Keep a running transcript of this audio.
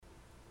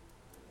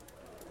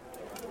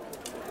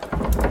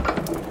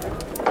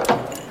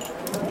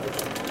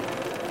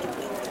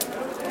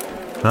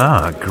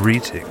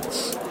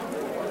Greetings.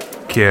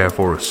 Care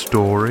for a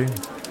story?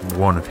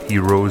 One of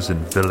heroes and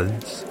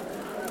villains?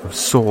 Of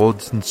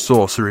swords and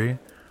sorcery?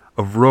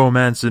 Of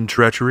romance and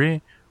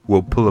treachery?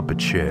 Well, pull up a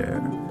chair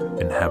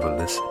and have a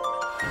listen.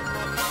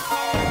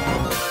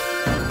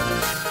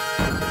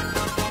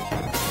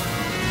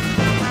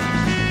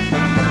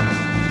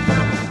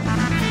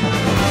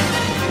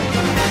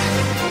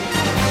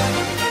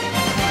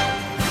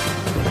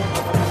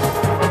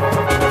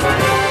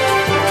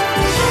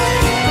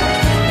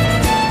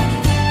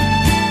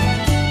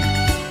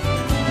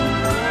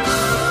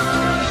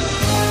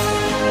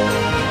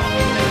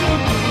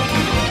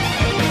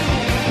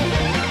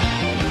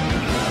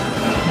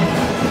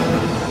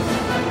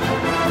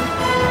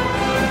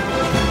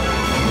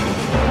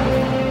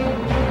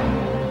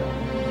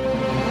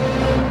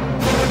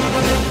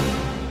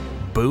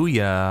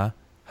 Booyah!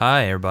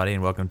 Hi, everybody,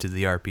 and welcome to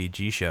the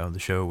RPG Show, the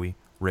show we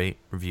rate,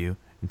 review,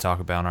 and talk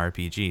about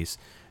RPGs.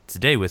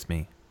 Today with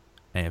me,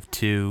 I have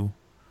two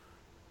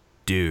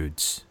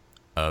dudes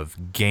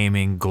of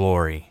gaming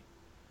glory.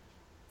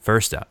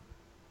 First up,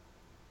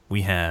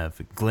 we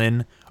have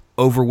Glenn,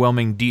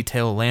 Overwhelming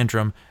Detail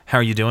Landrum. How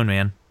are you doing,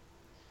 man?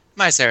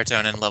 My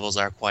serotonin levels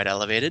are quite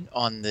elevated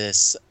on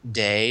this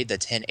day, the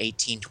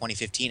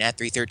 10/18/2015 at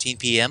 3:13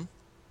 p.m.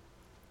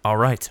 All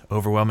right,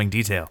 Overwhelming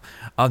Detail.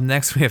 Up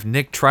next, we have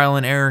Nick, Trial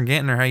and Error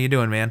Gantner. How you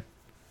doing, man?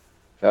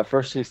 If at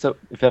first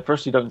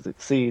you don't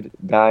succeed,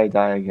 die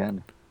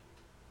again.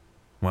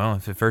 Well,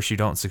 if at first you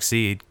don't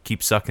succeed,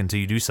 keep sucking until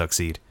you do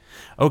succeed.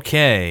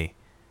 Okay.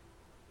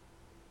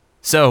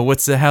 So,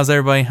 how's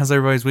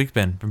everybody's week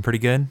been? Been pretty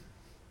good?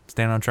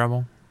 Staying on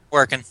trouble?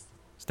 Working.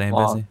 Staying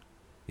busy?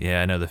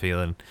 Yeah, I know the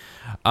feeling.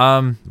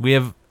 We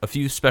have a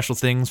few special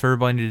things for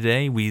everybody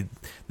today.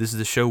 This is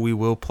the show we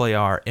will play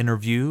our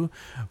interview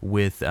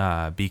with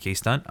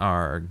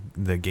Bkstunt,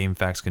 the Game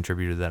Facts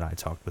contributor that I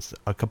talked with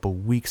a couple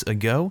weeks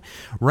ago.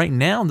 Right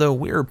now, though,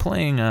 we're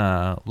playing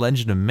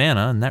Legend of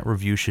Mana, and that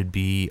review should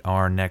be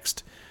our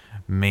next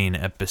main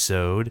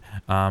episode.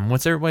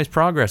 What's everybody's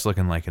progress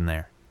looking like in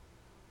there?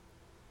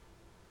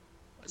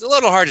 It's a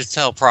little hard to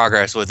tell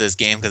progress with this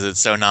game because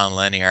it's so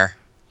non-linear.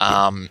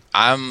 I'm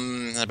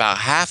about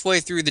halfway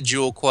through the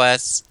Jewel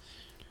quests,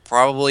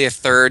 probably a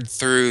third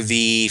through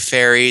the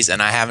fairies,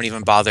 and I haven't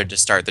even bothered to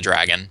start the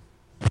dragon.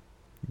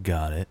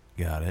 Got it.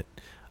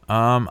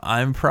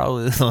 I'm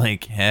probably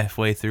like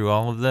halfway through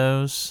all of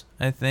those,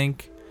 I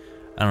think.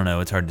 I don't know,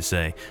 it's hard to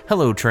say.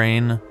 Hello,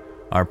 Train,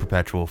 our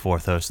perpetual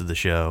fourth host of the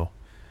show.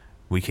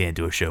 We can't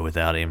do a show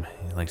without him.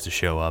 He likes to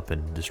show up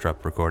and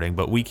disrupt recording,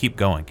 but we keep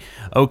going.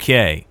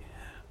 Okay.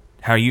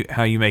 How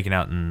you making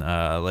out in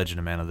Legend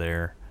of Mana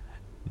there,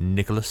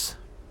 Nicholas?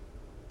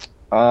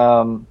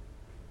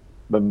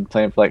 Been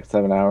playing for like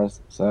 7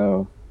 hours,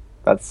 so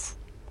that's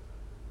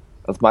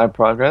my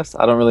progress.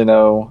 I don't really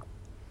know,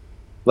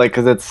 like,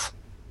 because it's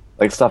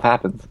like stuff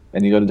happens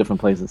and you go to different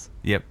places.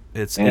 Yep,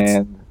 it's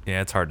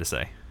hard to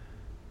say.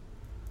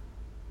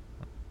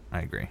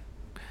 I agree.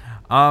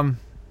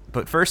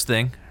 But first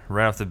thing,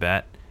 right off the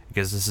bat,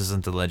 because this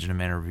isn't the Legend of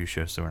Mana review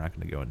show, so we're not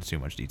going to go into too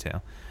much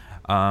detail.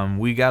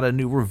 We got a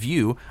new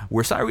review.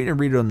 We're sorry we didn't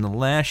read it on the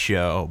last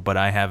show, but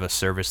I have a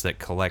service that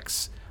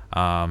collects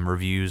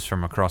reviews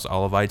from across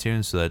all of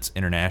iTunes, so that's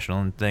international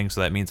and things,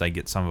 so that means I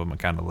get some of them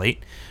kind of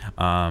late.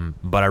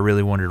 But I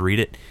really wanted to read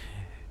it.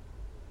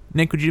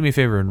 Nick, would you do me a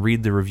favor and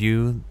read the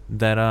review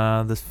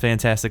that this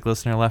fantastic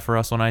listener left for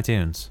us on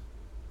iTunes?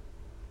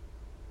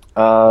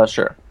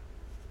 Sure.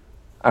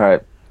 All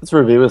right. This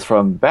review is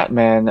from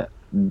Batman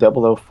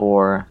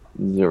 0040.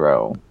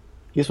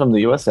 He's from the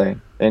USA,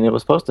 and it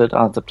was posted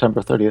on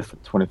September 30th,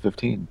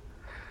 2015.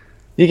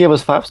 He gave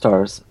us 5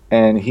 stars,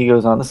 and he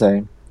goes on to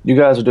say, "You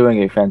guys are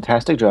doing a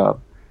fantastic job.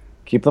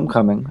 Keep them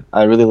coming.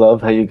 I really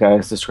love how you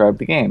guys describe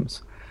the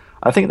games.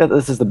 I think that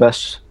this is the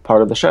best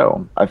part of the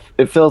show.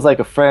 It feels like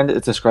a friend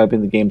is describing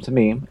the game to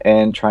me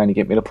and trying to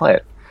get me to play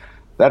it.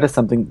 That is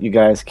something you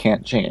guys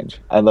can't change.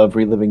 I love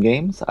reliving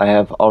games I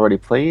have already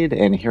played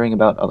and hearing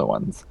about other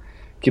ones.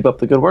 Keep up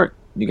the good work.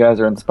 You guys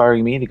are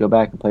inspiring me to go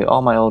back and play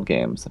all my old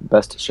games.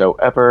 Best show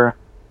ever!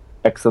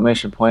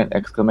 Exclamation point,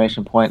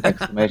 exclamation point,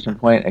 exclamation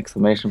point,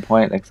 exclamation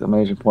point,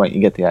 exclamation point." You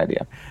get the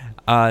idea.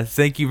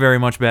 Thank you very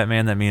much,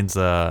 Batman. That means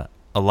a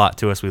lot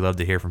to us. We love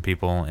to hear from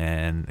people,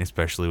 and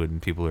especially when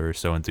people are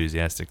so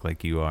enthusiastic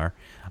like you are.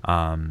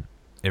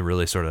 It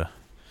really sort of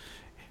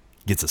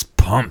gets us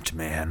pumped,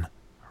 man.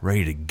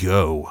 Ready to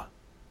go.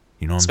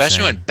 You know what Especially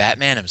I'm saying? when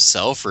Batman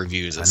himself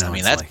reviews us. I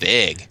mean, that's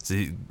big.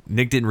 See,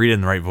 Nick didn't read it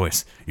in the right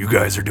voice. You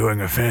guys are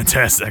doing a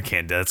fantastic...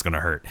 That's going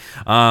to hurt.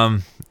 Yeah,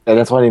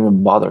 that's why I didn't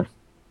even bother.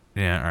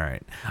 Yeah, all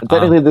right. And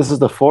technically, this is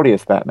the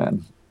 40th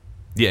Batman.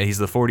 Yeah, he's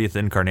the 40th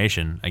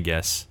incarnation, I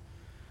guess.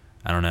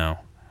 I don't know.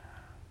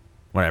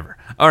 Whatever.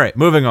 All right,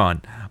 moving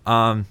on.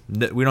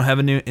 We don't have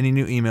any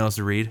new emails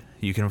to read.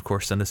 You can, of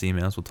course, send us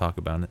emails. We'll talk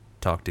about it,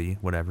 talk to you,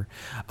 whatever.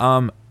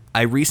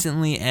 I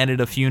recently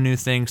added a few new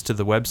things to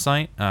the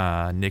website.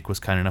 Nick was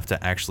kind enough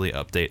to actually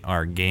update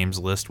our games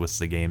list with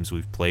the games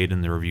we've played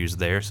and the reviews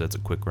there, so that's a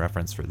quick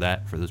reference for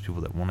that for those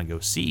people that want to go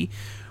see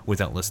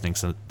without listening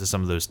to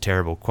some of those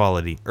terrible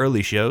quality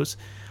early shows.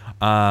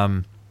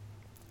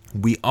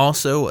 We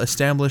also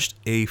established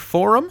a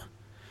forum.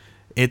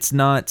 It's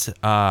not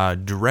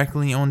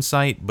directly on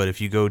site, but if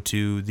you go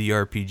to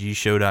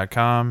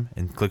therpgshow.com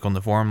and click on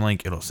the forum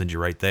link, it'll send you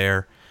right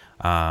there.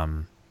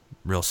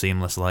 Real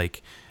seamless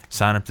like.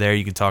 Sign up there.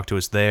 You can talk to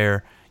us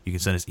there. You can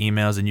send us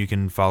emails, and you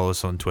can follow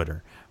us on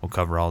Twitter. We'll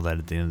cover all that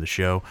at the end of the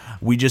show.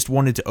 We just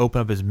wanted to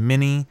open up as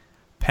many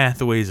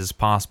pathways as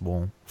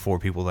possible for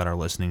people that are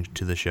listening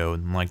to the show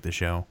and like the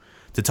show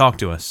to talk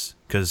to us,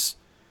 because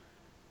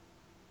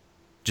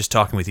just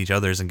talking with each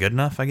other isn't good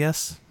enough, I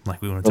guess.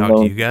 Like, we want to talk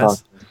to you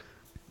guys.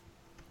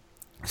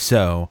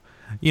 So,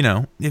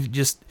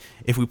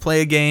 if we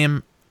play a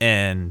game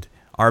and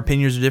our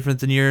opinions are different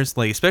than yours,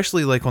 like,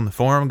 especially like on the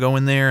forum, go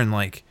in there and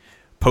like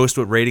post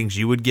what ratings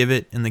you would give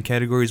it in the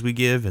categories we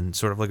give, and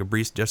sort of like a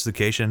brief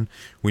justification.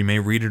 We may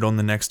read it on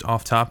the next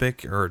off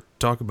topic or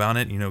talk about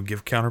it,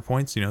 give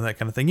counterpoints, that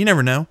kind of thing. You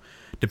never know.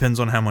 Depends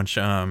on how much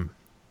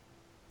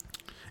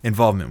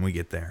involvement we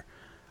get there.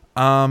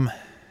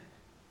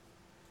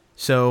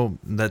 So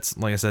that's,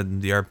 like I said,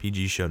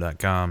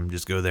 therpgshow.com.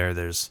 Just go there.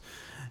 There's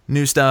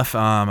new stuff.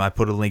 I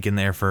put a link in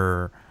there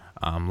for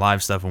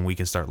live stuff when we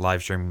can start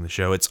live streaming the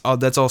show.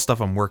 That's all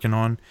stuff I'm working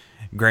on.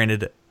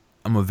 Granted,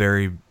 I'm a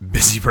very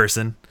busy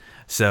person,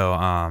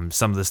 so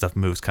some of this stuff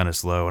moves kind of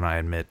slow, and I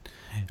admit.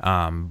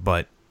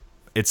 But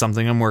it's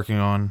something I'm working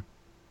on.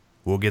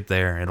 We'll get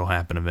there. It'll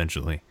happen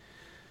eventually.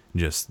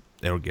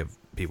 It'll give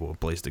people a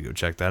place to go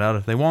check that out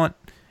if they want.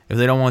 If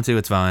they don't want to,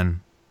 it's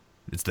fine.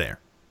 It's there.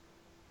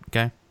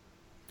 Okay?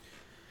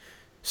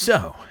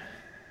 So,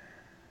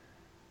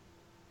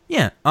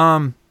 yeah.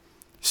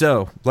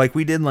 So, like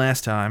we did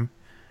last time,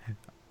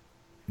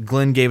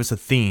 Glenn gave us a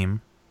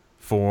theme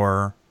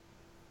for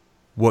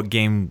what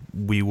game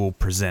we will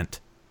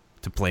present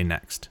to play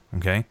next.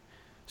 Okay?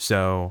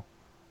 So,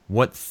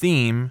 what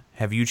theme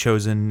have you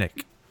chosen,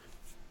 Nick?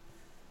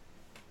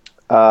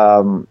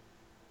 Well,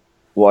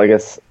 I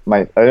guess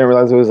I didn't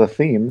realize it was a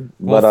theme.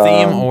 Well, but,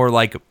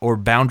 theme or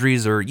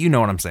boundaries, or you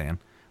know what I'm saying.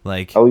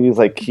 Like, I'll use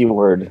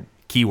keyword.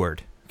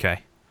 Keyword.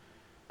 Okay.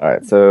 All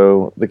right,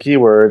 so the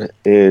keyword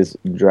is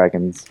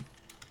dragons.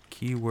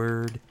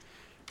 Keyword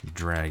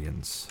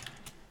dragons.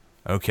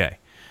 Okay.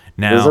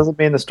 Now, this doesn't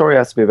mean the story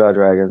has to be about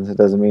dragons. It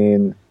doesn't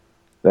mean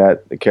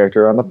that the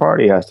character on the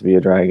party has to be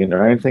a dragon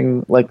or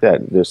anything like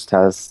that. It just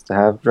has to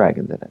have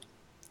dragons in it.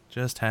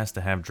 Just has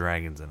to have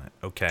dragons in it.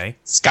 Okay.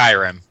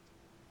 Skyrim.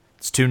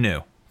 It's too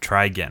new.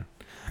 Try again.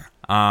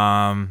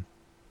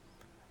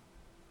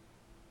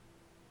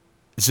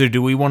 So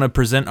do we want to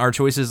present our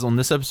choices on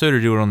this episode or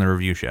do it on the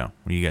review show?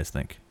 What do you guys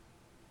think?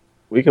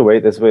 We could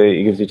wait. This way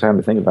it gives you time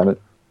to think about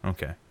it.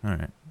 Okay. All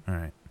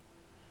right.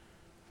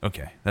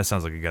 Okay. That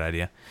sounds like a good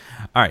idea.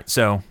 All right.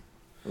 So,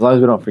 as long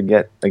as we don't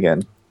forget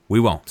again. We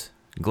won't.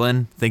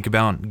 Glenn, think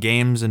about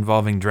games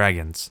involving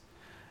dragons.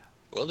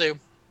 Will do.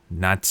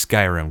 Not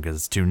Skyrim, because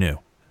it's too new.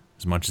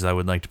 As much as I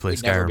would like to play We'd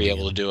Skyrim. never be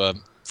able to do a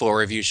full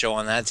review show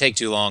on that. It'd take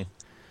too long.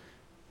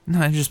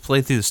 No, I just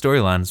played through the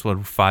storyline. It's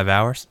 5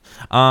 hours?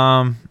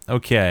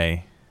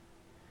 Okay.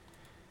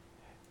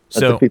 That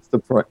defeats the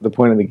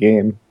point of the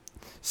game.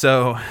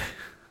 So,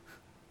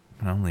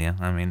 well, yeah,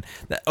 I mean,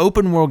 the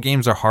open world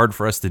games are hard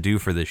for us to do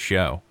for this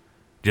show,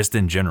 just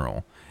in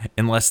general.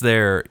 Unless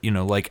they're,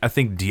 I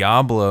think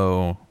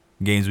Diablo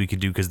games we could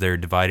do because they're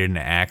divided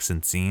into acts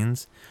and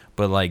scenes.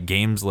 But like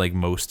games like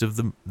most of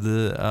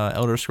the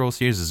Elder Scrolls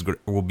series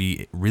will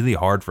be really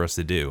hard for us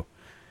to do,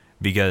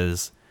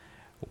 because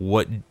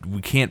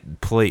we can't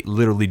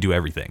literally do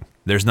everything.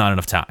 There's not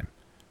enough time.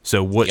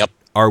 So what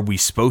are we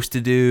supposed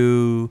to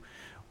do?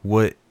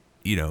 What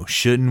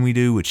shouldn't we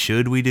do? What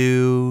should we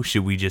do?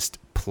 Should we just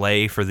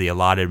play for the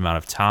allotted amount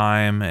of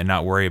time and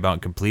not worry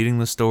about completing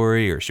the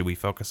story, or should we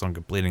focus on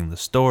completing the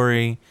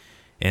story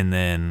and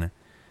then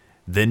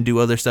do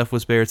other stuff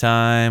with spare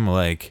time?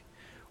 Like,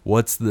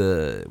 what's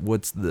the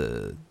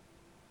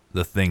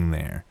thing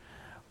there?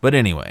 But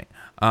anyway,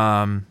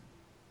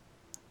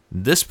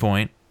 this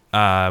point,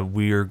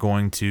 we are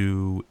going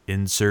to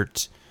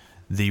insert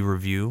the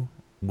review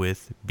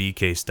with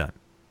Bkstunt.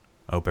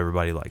 I hope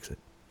everybody likes it.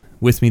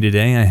 With me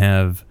today, I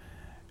have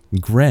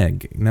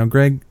Greg. Now,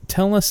 Greg,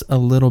 tell us a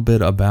little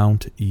bit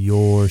about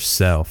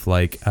yourself.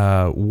 Like,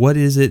 what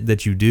is it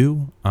that you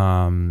do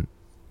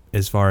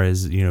as far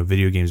as,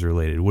 video games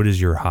related? What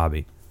is your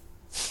hobby?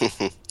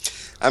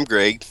 I'm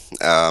Greg.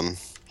 I'm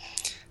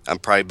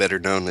probably better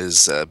known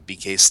as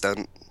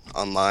Bkstunt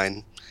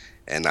online,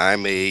 and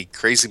I'm a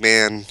crazy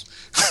man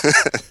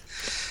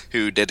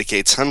who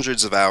dedicates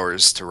hundreds of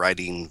hours to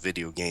writing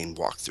video game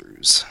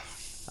walkthroughs.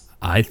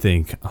 I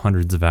think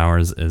hundreds of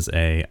hours is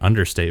a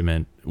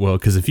understatement. Well,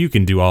 because if you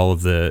can do all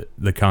of the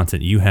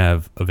content you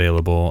have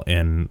available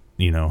in,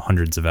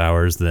 hundreds of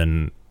hours,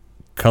 then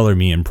color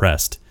me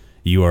impressed.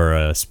 You are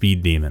a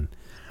speed demon.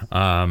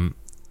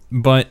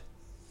 But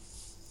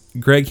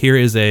Greg here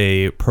is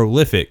a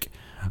prolific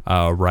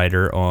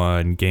writer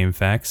on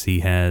GameFAQs.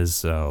 He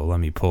has, let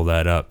me pull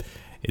that up.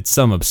 It's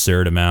some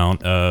absurd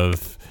amount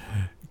of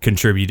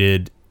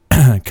contributed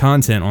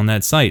content on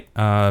that site.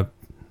 What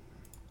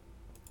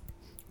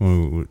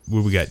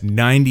we got?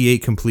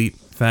 98 complete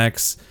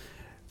facts,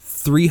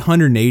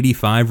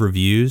 385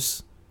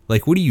 reviews.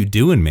 Like, what are you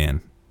doing,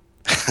 man?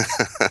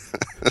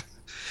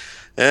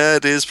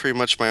 It is pretty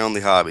much my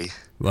only hobby.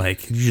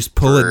 Like, you just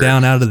pull it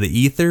down out of the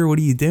ether? What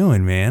are you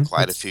doing, man?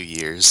 Quite a few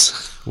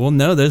years. Well,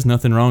 no, there's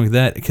nothing wrong with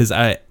that, because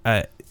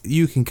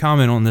you can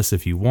comment on this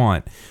if you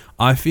want.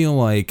 I feel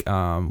like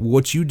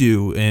what you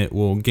do,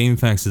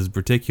 GameFAQs in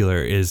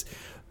particular, is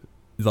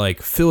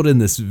like filled in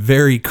this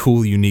very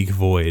cool, unique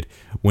void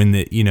when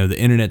the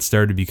internet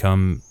started to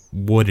become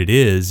what it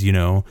is.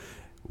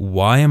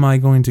 Why am I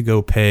going to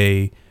go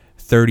pay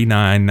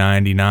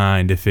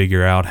 $39.99 to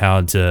figure out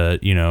how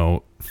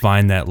to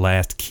find that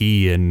last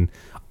key in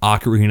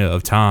Ocarina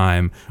of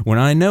Time when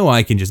I know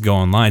I can just go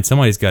online?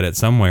 Somebody's got it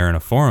somewhere in a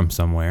forum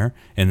somewhere,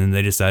 and then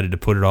they decided to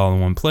put it all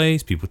in one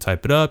place. People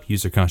type it up,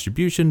 use their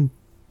contribution,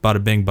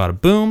 bada bing, bada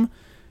boom.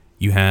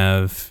 You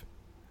have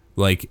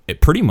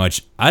pretty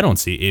much. I don't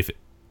see if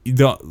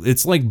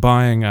it's like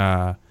buying.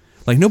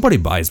 Nobody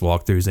buys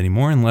walkthroughs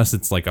anymore unless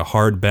it's like a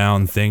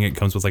hardbound thing. It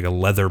comes with like a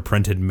leather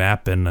printed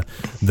map and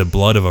the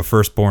blood of a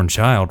firstborn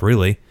child,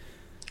 really.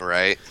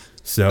 Right.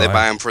 So they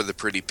buy them for the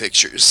pretty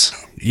pictures.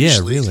 Yeah,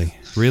 Usually.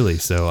 really.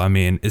 So I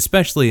mean,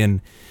 especially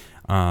in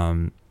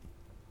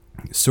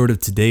sort of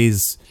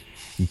today's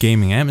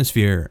gaming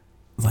atmosphere,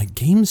 like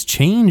games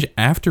change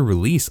after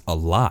release a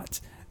lot.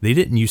 They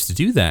didn't used to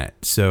do that.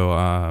 So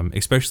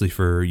especially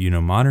for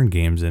modern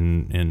games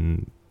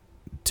and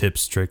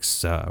tips,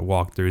 tricks,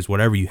 walkthroughs,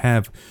 whatever you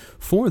have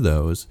for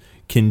those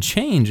can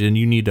change, and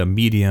you need a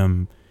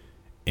medium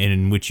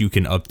in which you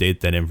can update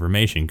that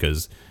information,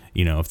 because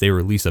if they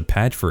release a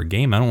patch for a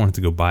game, I don't want to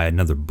have to go buy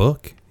another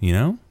book,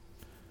 Yeah.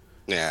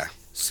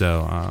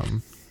 So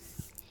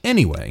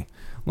anyway,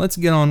 let's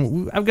get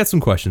on. I've got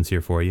some questions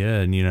here for you,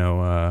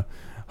 and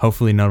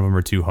hopefully none of them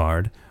are too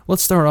hard.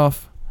 Let's start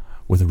off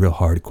with a real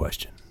hard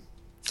question.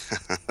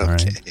 All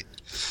right.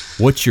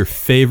 What's your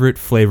favorite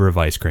flavor of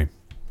ice cream?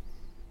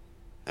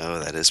 Oh,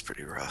 that is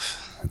pretty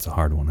rough. That's a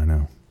hard one, I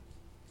know.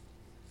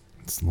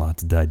 It's a lot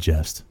to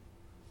digest.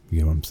 You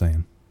get what I'm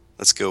saying?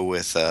 Let's go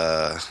with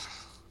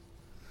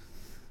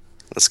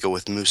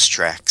Moose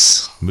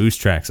Tracks. Moose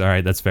Tracks. All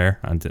right, that's fair.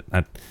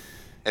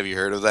 Have you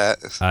heard of that?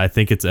 I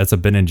think that's a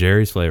Ben and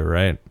Jerry's flavor,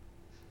 right?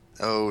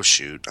 Oh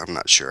shoot, I'm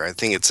not sure. I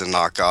think it's a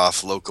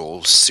knockoff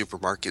local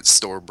supermarket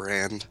store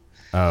brand.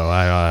 Oh,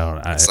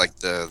 I don't. It's like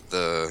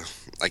the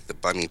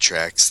bunny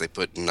tracks. They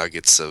put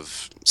nuggets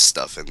of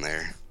stuff in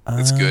there.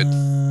 It's good.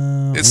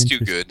 It's too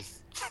good.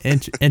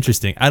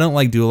 Interesting. I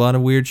don't do a lot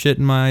of weird shit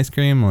in my ice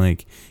cream.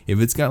 Like if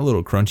it's got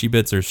little crunchy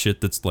bits or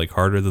shit that's like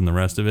harder than the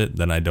rest of it,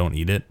 then I don't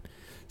eat it.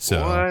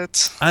 So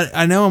what?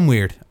 I know I'm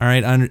weird. All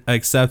right, I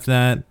accept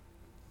that.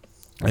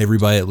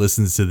 Everybody that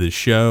listens to this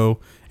show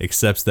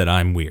accepts that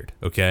I'm weird.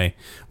 Okay,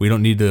 we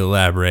don't need to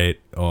elaborate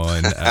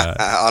on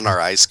on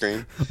our ice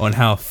cream, on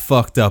how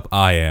fucked up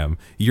I am.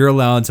 You're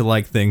allowed to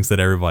like things that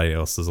everybody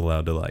else is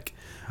allowed to like.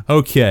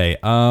 Okay,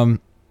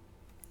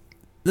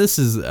 this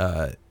is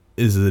the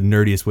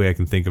nerdiest way I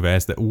can think of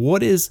asking that.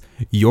 What is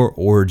your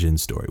origin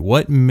story?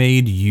 What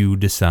made you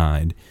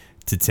decide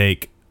to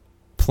take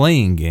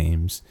playing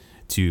games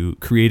to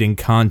creating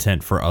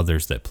content for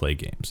others that play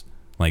games?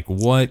 Like,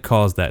 what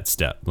caused that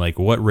step? Like,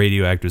 what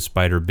radioactive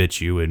spider bit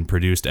you and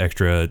produced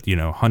extra,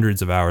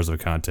 hundreds of hours of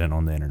content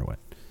on the internet?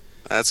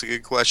 That's a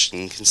good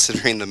question,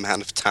 considering the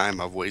amount of time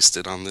I've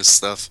wasted on this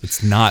stuff.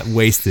 It's not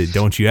wasted.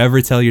 Don't you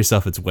ever tell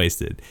yourself it's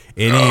wasted.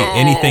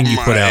 Anything you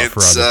put out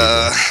for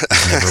other people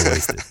is never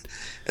wasted.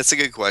 That's a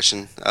good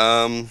question.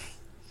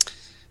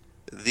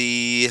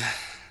 The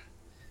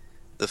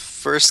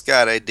first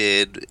guide I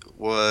did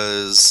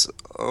was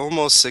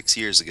almost 6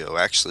 years ago,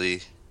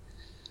 actually.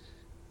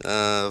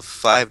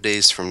 5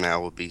 days from now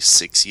will be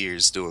 6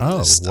 years doing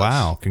this stuff. Oh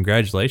wow!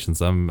 Congratulations!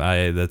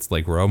 That's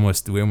like we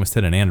almost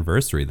hit an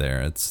anniversary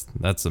there.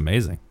 That's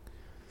amazing.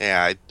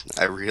 Yeah,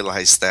 I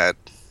realized that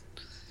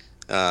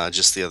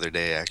just the other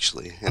day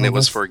actually, and it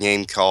was for a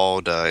game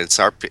called it's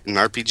an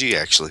RPG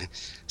actually.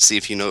 See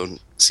if you know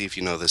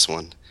this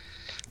one.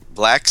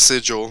 Black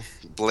Sigil,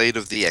 Blade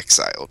of the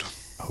Exiled.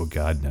 Oh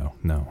God, no,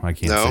 I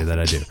can't say that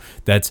I do.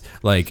 That's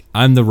like,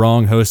 I'm the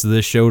wrong host of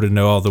this show to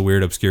know all the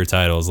weird obscure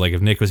titles. Like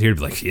if Nick was here, he'd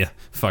be like, yeah,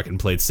 fucking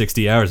played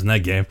 60 hours in that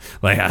game.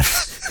 Like I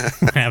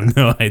have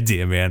no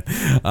idea, man.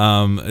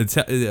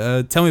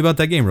 Tell me about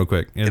that game real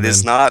quick. It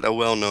is not a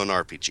well-known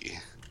RPG.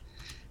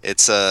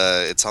 It's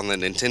on the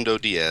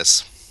Nintendo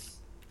DS.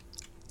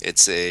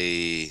 It's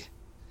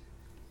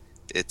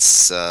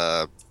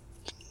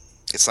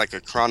like a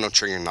Chrono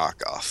Trigger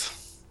knockoff.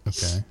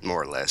 Okay.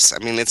 More or less.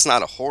 I mean, it's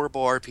not a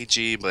horrible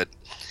RPG, but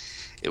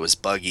it was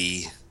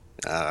buggy.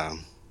 The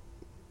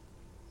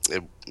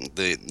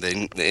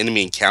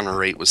enemy encounter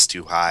rate was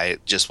too high.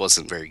 It just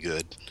wasn't very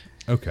good.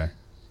 Okay.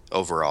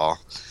 Overall,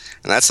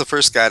 and that's the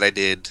first guide I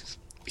did.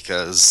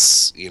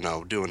 because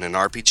doing an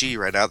RPG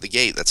right out the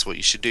gate, that's what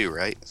you should do,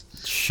 right?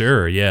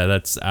 Sure, yeah,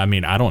 I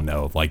mean, I don't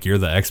know. Like, you're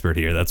the expert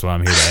here. That's why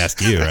I'm here to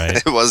ask you, right?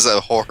 It was a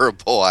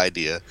horrible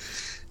idea.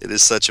 It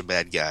is such a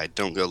bad guide.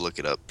 Don't go look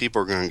it up.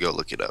 People are going to go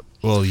look it up.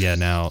 Well, yeah,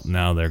 now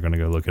they're going to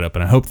go look it up,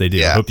 and I hope they do.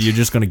 I Yeah. hope you're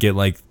just going to get,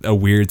 like, a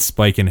weird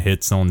spike in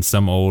hits on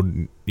some old,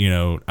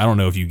 I don't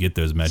know if you get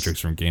those metrics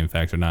from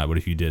GameFAQs or not, but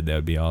if you did, that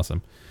would be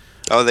awesome.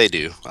 Oh, they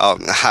do.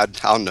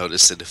 I'll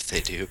notice it if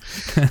they do.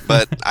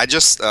 But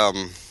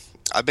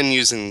I've been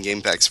using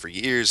game packs for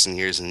years and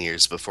years and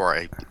years before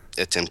I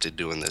attempted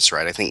doing this,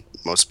 right? I think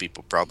most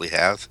people probably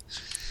have.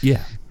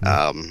 Yeah.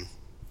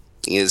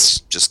 It's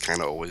just kind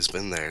of always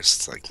been there.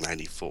 It's like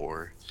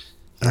 94,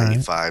 All right.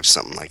 95,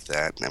 something like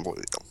that. And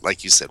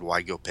like you said,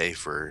 why go pay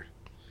for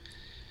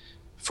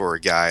a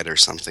guide or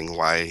something?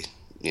 Why,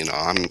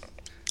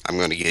 I'm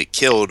going to get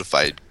killed if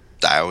I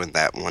dial in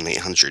that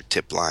 1-800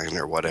 tip line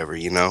or whatever,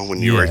 when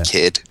you were a Yeah.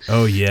 kid.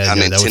 Oh, yeah, How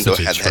dude, that was Nintendo such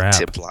a had trap. that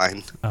tip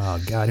line.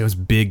 Oh, God, it was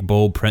big,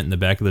 bold print in the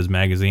back of those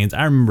magazines.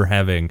 I remember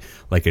having,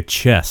 like, a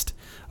chest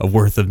of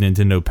worth of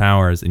Nintendo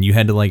Powers, and you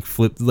had to, like,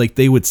 flip, like,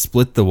 they would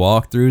split the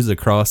walkthroughs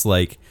across,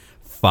 like,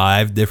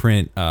 5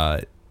 different,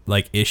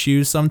 like,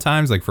 issues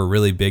sometimes, like, for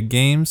really big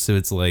games. So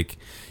it's like,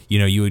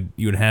 you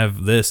would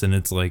have this, and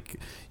it's like,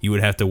 you would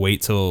have to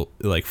wait till,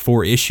 like,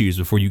 4 issues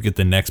before you get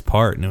the next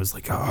part, and it was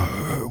like,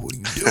 oh, what are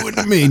you doing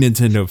to me,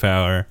 Nintendo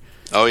Power?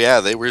 Oh, yeah,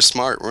 they were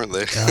smart, weren't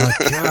they? Oh,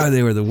 God,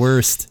 they were the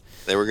worst.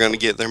 They were going to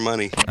get their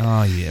money.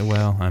 Oh yeah,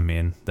 well, I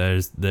mean,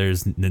 there's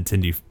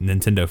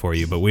Nintendo for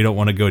you, but we don't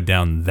want to go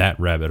down that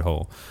rabbit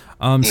hole.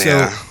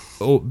 Yeah.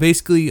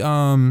 Basically,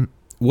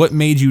 what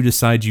made you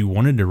decide you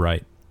wanted to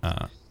write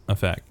a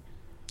fact?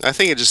 I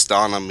think it just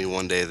dawned on me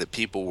one day that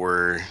people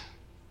were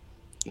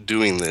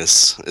doing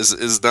this.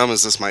 As dumb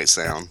as this might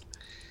sound,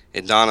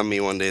 it dawned on me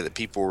one day that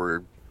people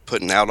were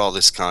putting out all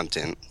this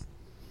content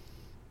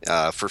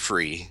for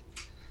free,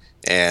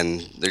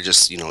 and they're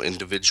just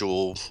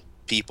individual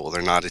people.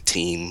 They're not a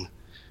team.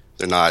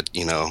 They're not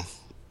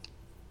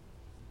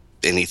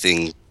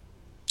anything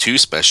too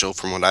special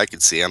from what I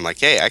could see. I'm like,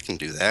 hey, I can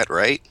do that,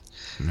 right?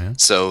 Yeah.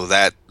 So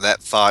that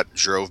thought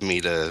drove me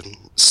to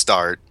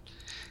start,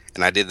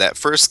 and I did that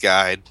first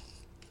guide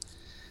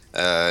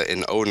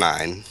in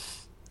 09,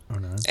 Oh,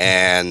 no.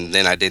 and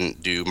then I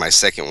didn't do my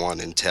second one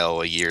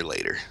until a year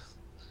later.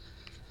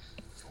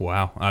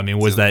 Wow. I mean,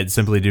 was that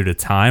simply due to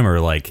time, or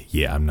like,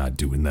 yeah, I'm not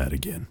doing that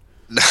again?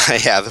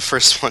 Yeah, the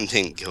first one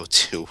didn't go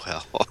too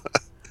well.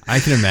 I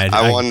can imagine.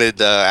 I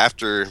wanted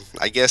after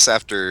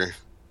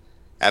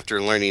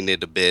learning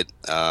it a bit,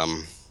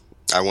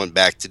 I went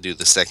back to do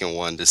the second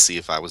one to see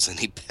if I was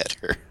any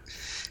better,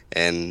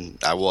 and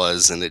I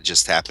was, and it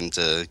just happened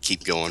to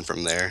keep going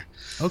from there.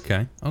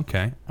 Okay. All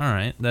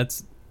right.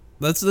 That's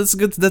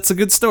good. That's a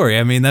good story.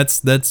 I mean,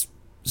 that's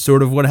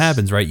sort of what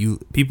happens, right?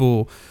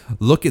 People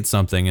look at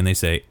something and they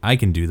say, I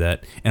can do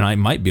that, and I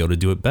might be able to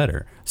do it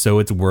better. So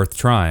it's worth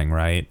trying,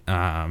 right?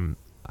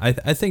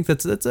 I think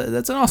that's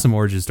an awesome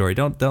origin story.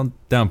 Don't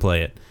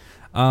downplay it.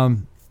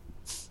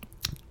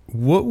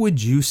 What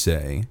would you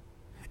say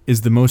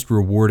is the most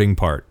rewarding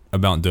part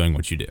about doing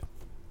what you do?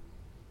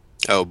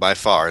 Oh, by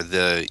far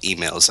the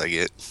emails I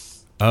get.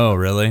 Oh,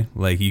 really?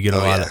 Like you get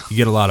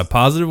a lot of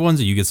positive ones,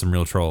 or you get some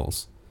real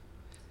trolls?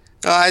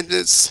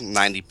 It's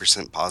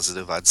 90%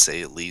 positive, I'd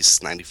say, at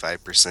least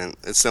 95%.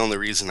 It's the only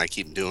reason I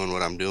keep doing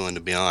what I'm doing,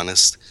 to be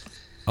honest.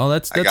 Oh,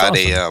 that's I got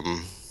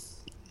awesome.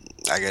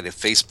 I got a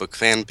Facebook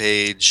fan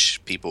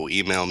page. People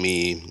email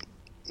me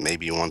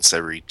maybe once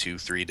every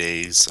 2-3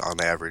 days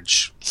on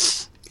average,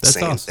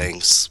 saying awesome.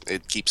 thanks.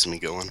 It keeps me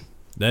going.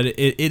 That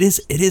it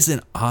is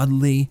an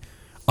oddly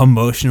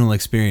emotional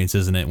experience,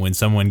 isn't it? When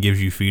someone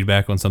gives you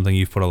feedback on something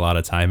you've put a lot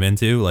of time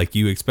into, like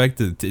you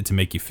expect it to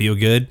make you feel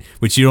good,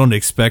 which you don't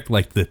expect,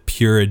 like the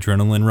pure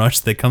adrenaline rush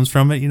that comes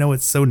from it.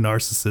 It's so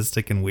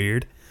narcissistic and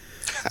weird.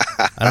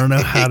 I don't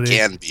know how It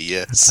can be,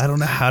 yes. I don't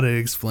know how to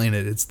explain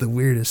it. It's the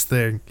weirdest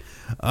thing.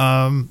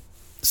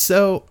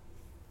 So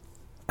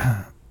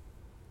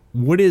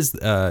what is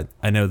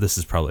I know this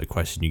is probably a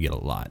question you get a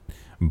lot,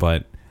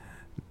 but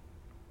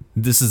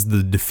this is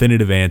the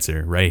definitive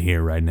answer right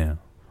here, right now.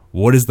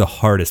 What is the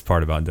hardest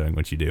part about doing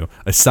what you do,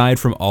 aside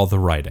from all the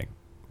writing?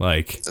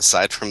 Like,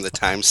 Aside from the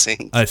time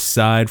sink.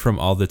 aside from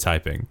all the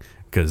typing,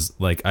 because,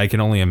 like, I can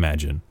only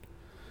imagine.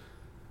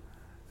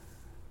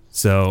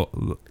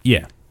 So,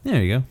 yeah,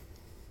 there you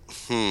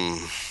go.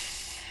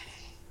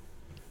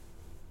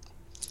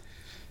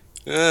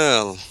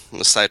 Well,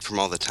 aside from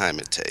all the time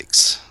it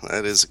takes.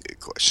 That is a good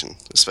question,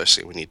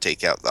 especially when you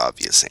take out the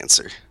obvious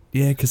answer.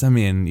 Yeah, because I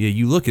mean, yeah,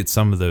 you look at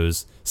some of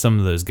those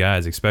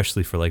guys,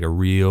 especially for like a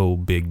real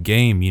big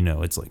game.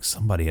 It's like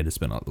somebody had to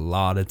spend a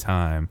lot of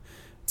time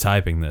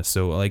typing this.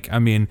 So, like, I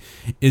mean,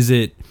 is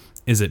it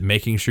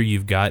making sure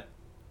you've got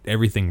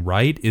everything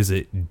right? Is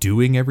it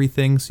doing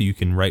everything so you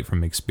can write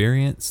from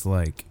experience?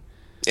 Like,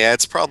 Yeah,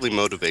 it's probably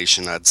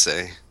motivation, I'd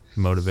say.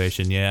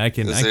 motivation. Yeah, I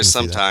can. Because I can there's see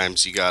that.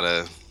 sometimes you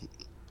gotta.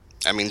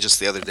 I mean, just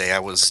the other day I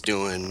was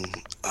doing.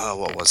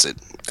 What was it?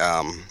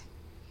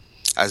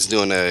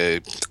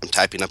 I'm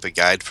typing up a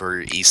guide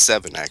for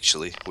E7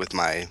 actually with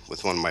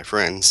one of my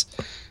friends,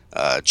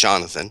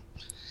 Jonathan.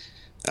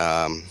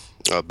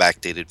 A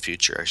backdated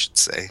future, I should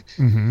say.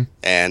 Mm-hmm.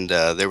 And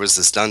there was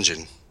this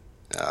dungeon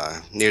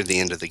near the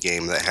end of the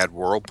game that had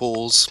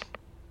whirlpools.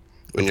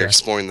 When you're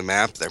exploring the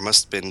map, there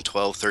must have been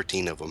 12,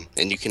 13 of them.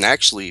 And you can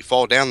actually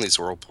fall down these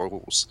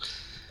whirlpools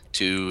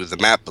to the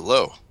map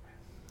below.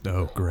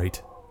 Oh,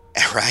 great.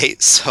 Right?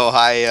 So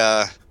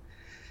I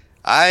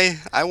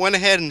went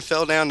ahead and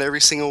fell down to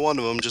every single one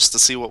of them just to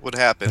see what would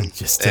happen.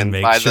 Just to and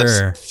make by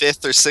sure. the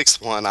fifth or sixth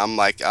one, I'm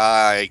like,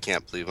 I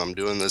can't believe I'm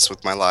doing this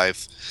with my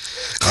life.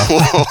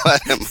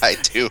 What am I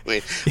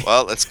doing?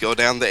 Well, let's go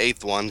down the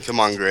eighth one. Come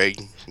on, Greg.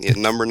 Yeah,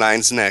 number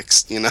 9's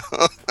next, you know?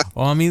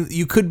 Well, I mean,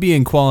 you could be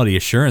in quality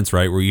assurance,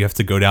 right, where you have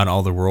to go down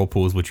all the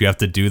whirlpools, but you have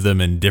to do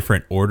them in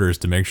different orders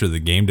to make sure the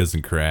game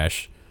doesn't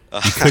crash.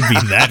 You could be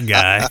that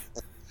guy.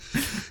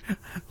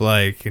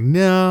 Like,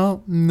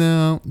 no,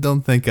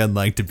 don't think I'd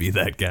like to be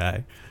that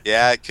guy.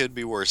 Yeah, it could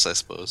be worse, I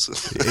suppose.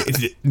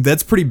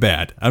 That's pretty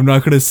bad. I'm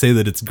not going to say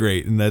that it's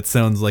great, and that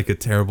sounds like a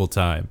terrible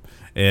time.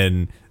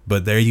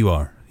 But there you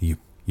are.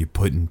 You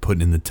putting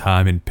in the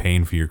time and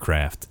pain for your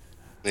craft.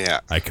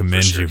 Yeah. I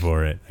commend you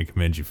for it.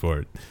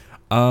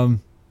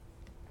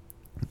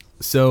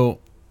 So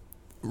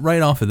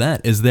right off of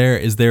that, is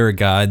there a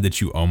guide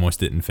that you almost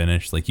didn't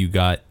finish? Like you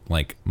got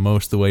like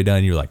most of the way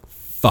done, you're like,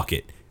 fuck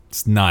it,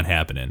 it's not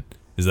happening.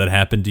 Does that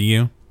happen to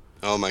you?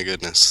 Oh my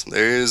goodness.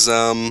 There's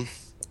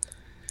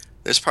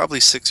probably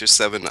 6 or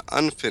 7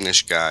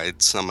 unfinished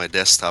guides on my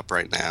desktop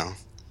right now.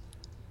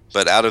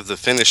 But out of the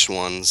finished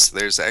ones,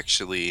 I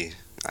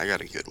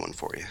got a good one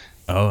for you.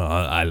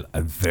 Oh,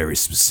 I'm very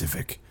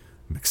specific.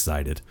 I'm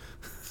excited.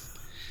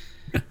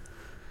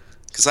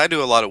 Because I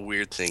do a lot of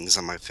weird things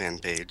on my fan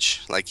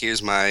page. Like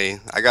I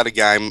got a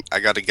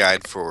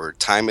guide for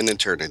Time and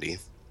Eternity,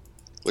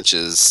 which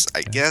is,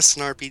 I guess,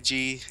 an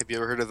RPG. Have you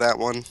ever heard of that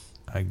one?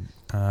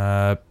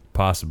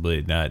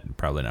 Possibly not.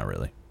 Probably not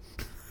really.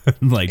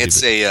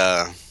 It's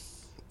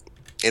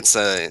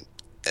a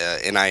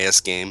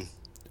NIS game.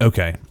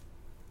 Okay.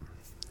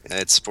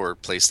 It's for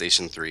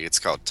PlayStation 3. It's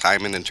called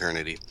Time and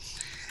Eternity.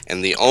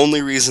 And the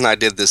only reason I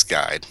did this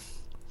guide,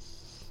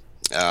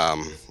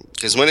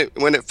 because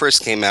when it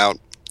first came out,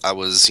 I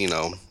was,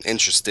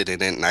 interested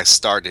in it, and I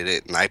started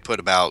it, and I put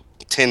about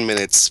 10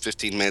 minutes,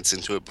 15 minutes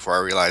into it before I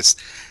realized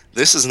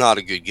this is not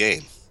a good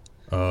game.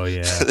 Oh,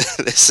 yeah.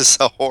 This is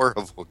a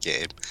horrible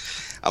game.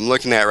 I'm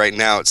looking at it right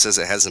now. It says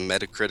it has a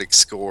Metacritic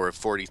score of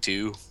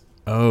 42.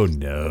 Oh,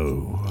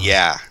 no.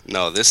 Yeah.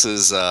 No, this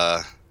is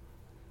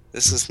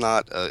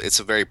not, it's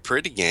a very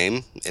pretty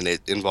game, and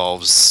it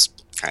involves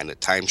kind of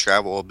time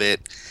travel a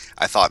bit.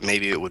 I thought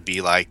maybe it would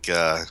be like,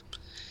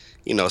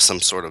 some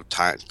sort of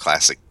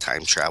classic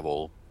time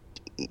travel,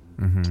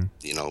 game.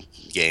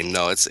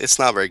 No, it's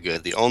not very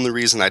good. The only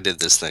reason I did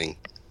this thing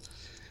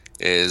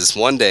is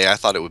one day I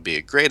thought it would be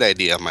a great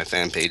idea on my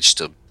fan page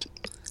to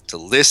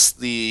list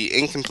the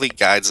incomplete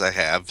guides I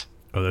have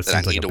that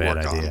I need to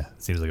work on.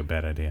 Seems like a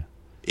bad idea.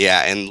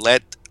 Yeah, and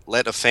let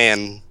a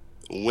fan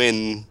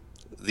win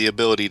the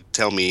ability to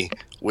tell me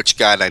which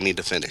guide I need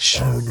to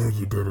finish. Oh, no,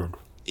 you didn't.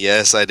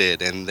 Yes, I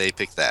did, and they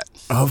picked that.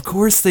 Of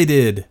course they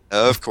did.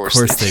 Of course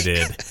they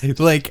did.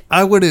 Like,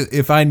 I would have,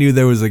 if I knew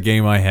there was a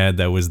game I had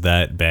that was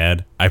that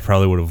bad, I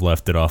probably would have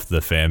left it off the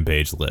fan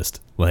page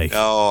list. Like,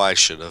 oh, I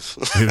should have.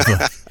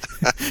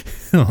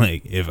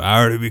 Like, if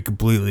I were to be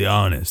completely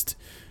honest,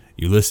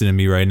 you listen to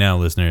me right now,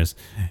 listeners,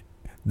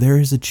 there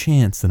is a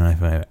chance that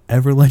if I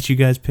ever let you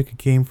guys pick a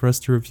game for us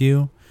to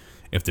review,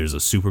 if there's a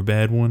super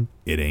bad one,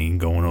 it ain't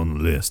going on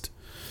the list.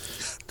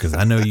 Because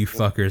I know you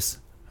fuckers.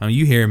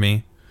 You hear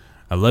me.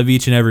 I love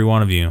each and every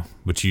one of you,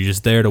 but you're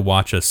just there to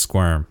watch us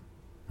squirm,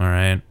 all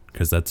right?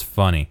 Because that's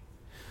funny.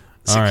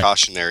 It's a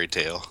cautionary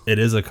tale. It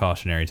is a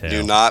cautionary tale.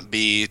 Do not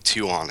be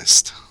too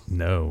honest.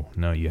 No,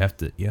 you have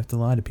to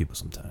lie to people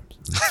sometimes.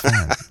 It's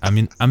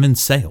fine. I'm in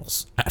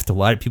sales. I have to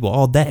lie to people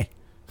all day.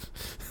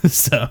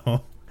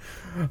 So,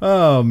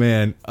 oh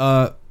man.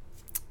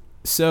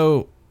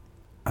 So,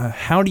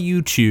 how do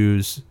you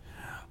choose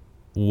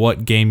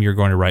what game you're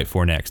going to write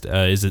for next?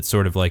 Is it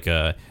sort of like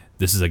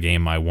this is a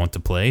game I want to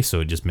play,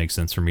 so it just makes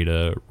sense for me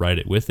to write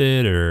it with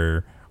it,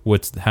 or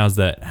how's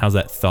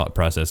that thought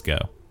process go?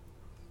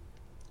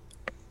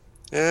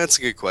 Yeah, that's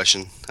a good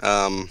question.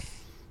 Do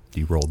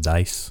you roll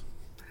dice?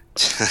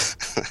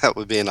 That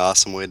would be an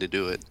awesome way to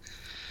do it.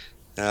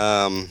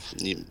 Well,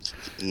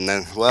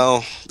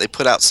 they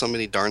put out so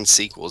many darn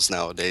sequels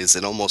nowadays,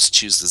 it almost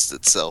chooses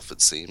itself,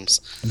 it seems.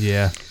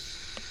 Yeah.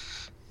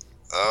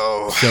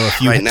 Oh, so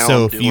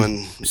if you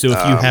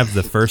have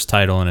the first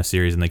title in a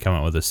series and they come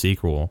out with a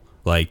sequel,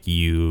 like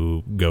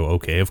you go,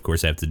 okay, of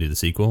course I have to do the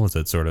sequel. Is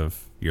that sort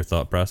of your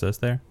thought process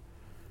there?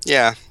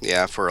 Yeah,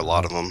 for a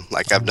lot of them.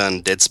 Like I've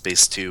done Dead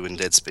Space 2 and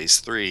Dead Space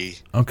 3.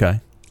 Okay.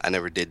 I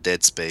never did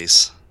Dead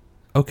Space.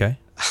 Okay.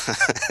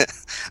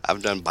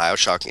 I've done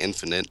BioShock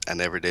Infinite. I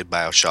never did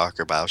BioShock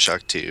or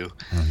BioShock 2.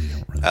 Oh,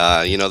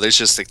 you don't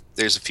really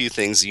there's a few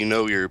things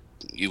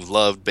you've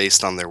loved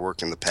based on their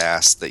work in the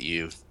past that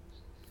you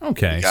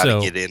gotta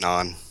get in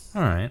on.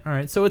 All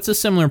right. So it's a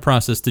similar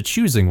process to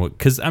choosing what,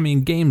 because I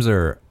mean, games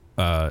are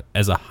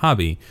as a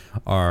hobby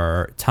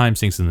are time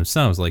sinks in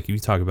themselves. Like you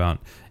talk about,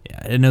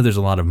 I know there's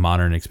a lot of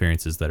modern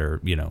experiences that are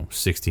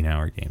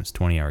 16-hour games,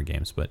 20-hour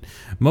games, but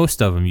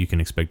most of them you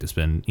can expect to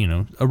spend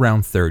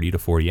around 30 to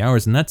 40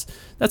 hours, and that's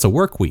a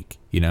work week.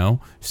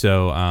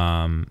 So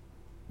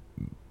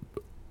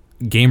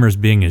gamers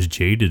being as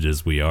jaded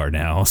as we are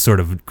now sort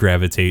of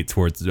gravitate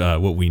towards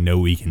what we know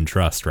we can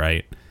trust,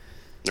 right?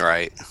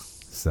 Right.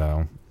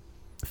 So.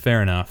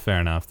 Fair enough.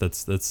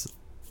 That's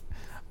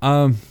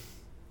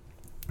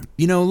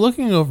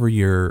looking over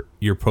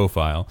your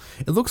profile,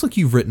 it looks like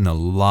you've written a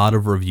lot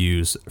of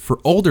reviews for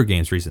older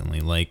games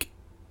recently, like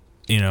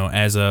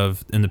as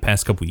of in the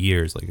past couple of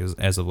years, like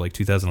as of like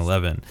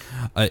 2011.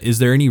 Is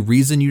there any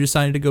reason you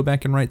decided to go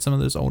back and write some of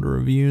those older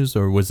reviews,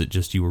 or was it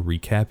just you were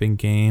recapping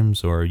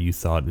games, or you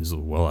thought,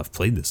 well, I've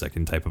played this, I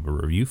can type up a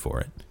review for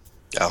it?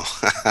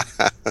 Oh.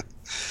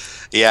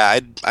 Yeah,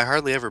 I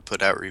hardly ever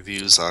put out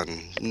reviews on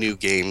new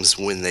games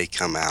when they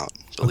come out,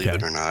 believe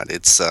it or not.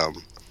 It's a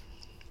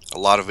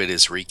lot of it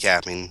is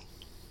recapping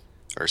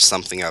or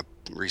something I've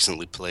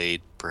recently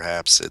played,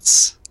 perhaps.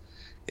 It's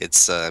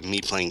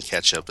me playing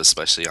catch up,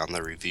 especially on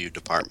the review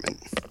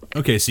department.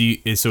 Okay, so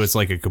it's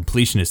like a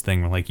completionist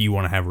thing, like you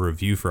want to have a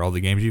review for all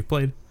the games you've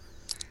played?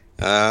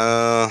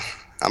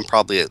 I'm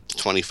probably at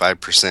 25%,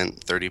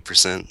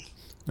 30%.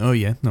 Oh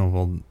yeah, no,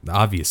 well,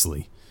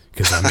 obviously,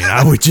 because I mean,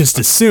 I would just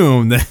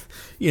assume that,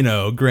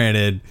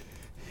 granted,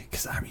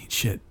 because I mean,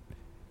 shit,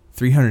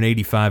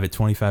 385 at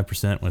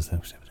 25% was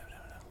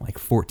like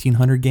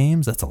 1,400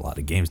 games. That's a lot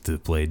of games to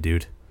play,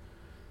 dude.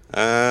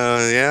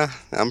 Yeah,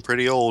 I'm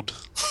pretty old.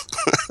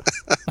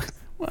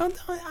 Well,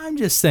 I'm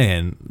just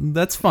saying,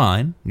 that's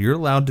fine. You're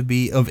allowed to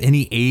be of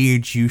any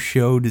age you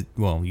showed.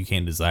 Well, you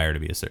can't desire to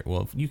be a certain.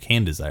 Well, you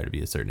can desire to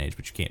be a certain age,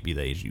 but you can't be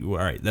the age you. All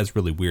right, that's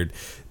really weird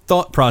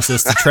thought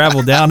process to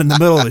travel down in the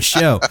middle of the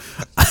show.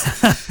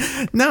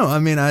 No, I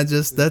mean,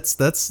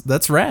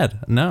 that's rad.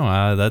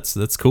 No,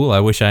 that's cool.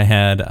 I wish I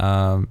had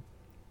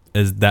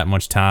as that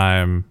much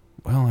time.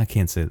 Well, I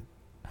can't say.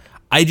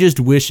 I just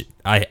wish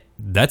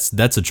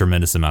That's a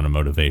tremendous amount of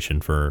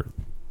motivation for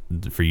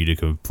you to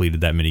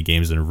completed that many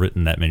games and have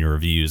written that many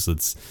reviews.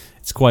 It's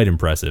quite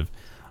impressive.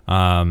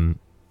 And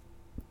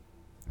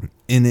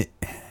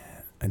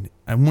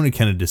I want to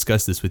kind of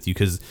discuss this with you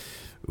because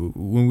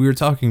when we were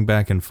talking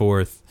back and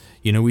forth,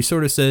 we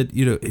sort of said,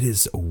 it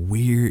is a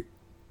weird.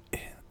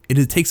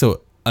 It takes a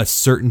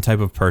certain type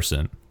of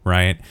person,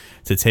 right,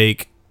 to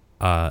take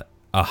a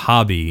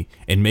hobby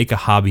and make a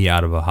hobby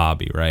out of a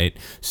hobby, right?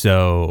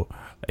 So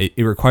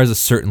it requires a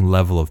certain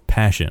level of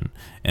passion,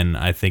 and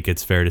I think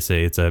it's fair to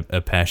say it's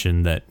a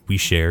passion that we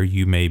share.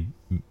 You may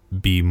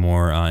be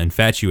more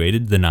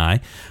infatuated than I,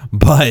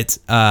 but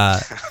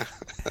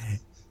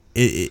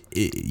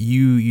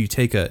you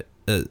take a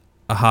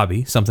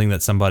hobby, something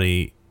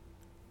that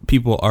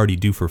people already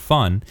do for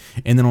fun,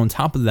 and then on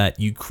top of that,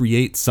 you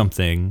create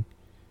something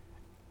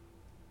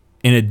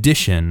in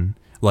addition.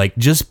 Like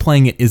just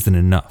playing it isn't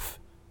enough,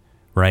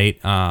 right?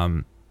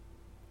 It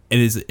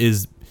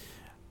is.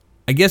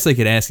 I guess I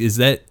could ask: is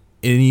that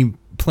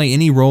play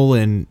any role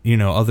in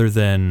other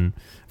than,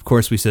 of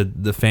course, we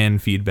said the fan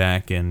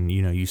feedback, and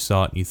you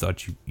saw it and you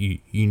thought you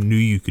knew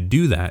you could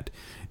do that.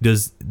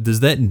 Does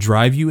that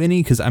drive you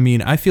any? Because I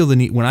mean, I feel the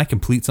need when I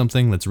complete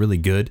something that's really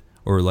good,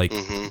 or like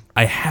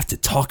I have to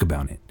talk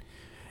about it,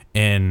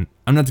 and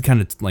I'm not the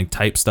kind of like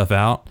type stuff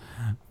out,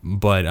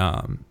 but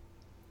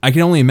I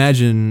can only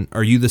imagine.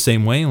 Are you the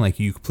same way? Like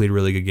you complete a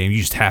really good game, you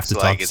just have to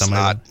talk to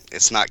somebody.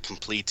 It's not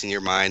complete in your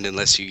mind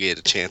unless you get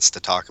a chance to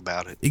talk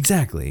about it.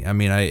 Exactly. I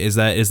mean, is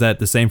that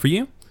the same for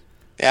you?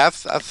 Yeah,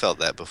 I've felt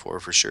that before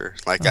for sure.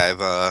 Like I've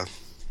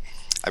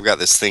got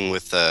this thing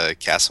with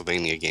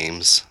Castlevania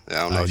games. I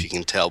don't know if you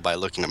can tell by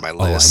looking at my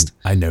list.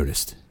 I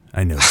noticed.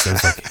 I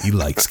was like, he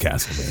likes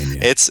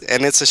Castlevania.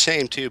 It's a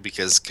shame too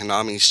because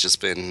Konami's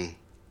just been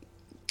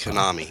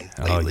Konami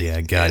lately. Oh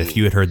yeah, God! If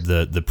you had heard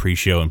the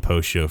pre-show and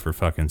post-show for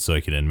fucking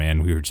Suikoden,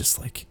 man, we were just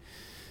like,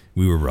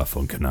 we were rough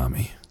on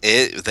Konami.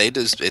 They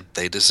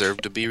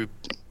deserve to be.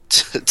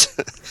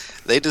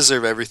 They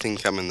deserve everything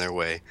coming their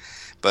way,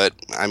 but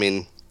I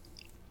mean,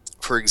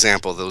 for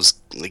example,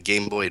 the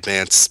Game Boy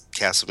Advance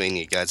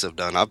Castlevania guides I've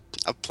done,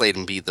 I've played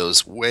and beat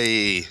those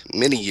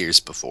many years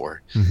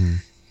before,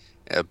 and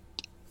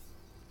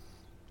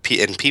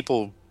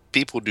people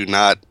do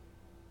not,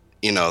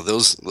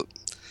 those.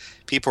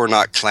 People are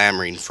not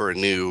clamoring for a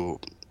new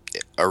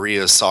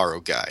Aria Sorrow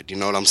guide. You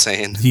know what I'm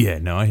saying? Yeah,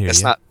 no, I hear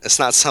you. It's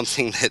not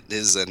something that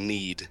is a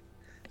need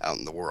out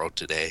in the world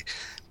today.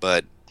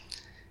 But,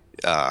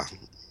 I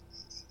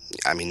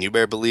mean, you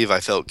better believe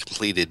I felt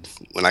completed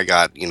when I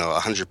got,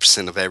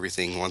 100% of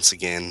everything once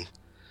again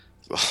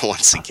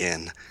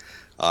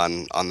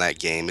on that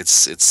game.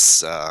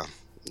 It's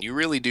you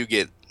really do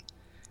get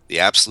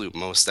the absolute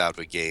most out of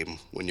a game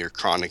when you're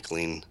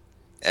chronicling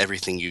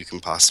everything you can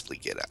possibly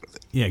get out of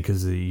it. Yeah,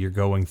 because you're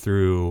going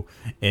through,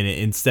 and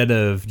instead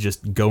of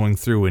just going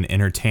through and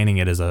entertaining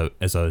it as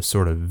a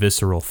sort of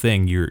visceral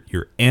thing, you're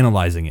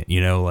analyzing it.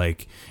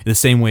 Like the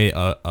same way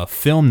a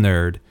film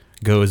nerd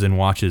goes and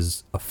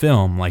watches a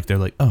film, like they're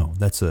like, oh,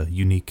 that's a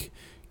unique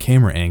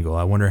camera angle.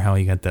 I wonder how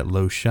he got that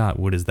low shot.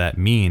 What does that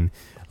mean?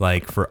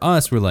 Like for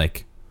us, we're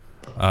like,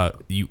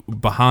 you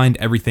behind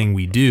everything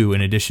we do,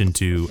 in addition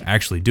to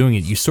actually doing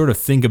it, you sort of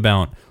think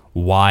about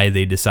why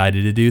they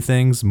decided to do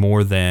things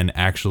more than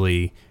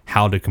actually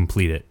how to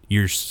complete it.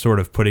 You're sort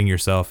of putting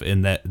yourself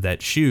in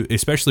that shoe,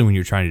 especially when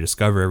you're trying to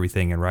discover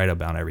everything and write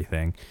about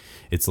everything.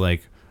 It's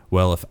like,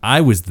 well, if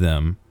I was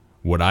them,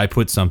 would I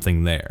put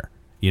something there?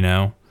 You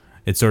know,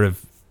 it sort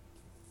of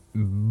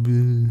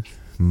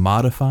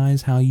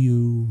modifies how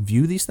you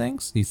view these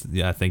things.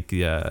 Yeah, I think,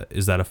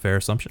 is that a fair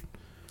assumption?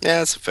 Yeah,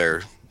 that's a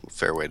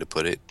fair way to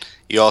put it.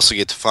 You also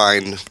get to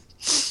find,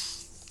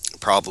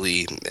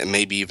 probably, and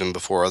maybe even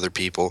before other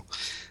people,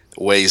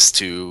 ways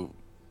to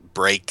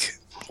break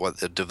what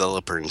the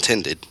developer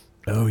intended.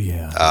 Oh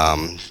yeah,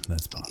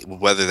 that's possible.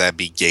 Whether that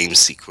be game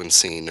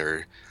sequencing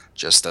or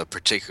just a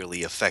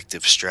particularly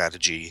effective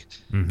strategy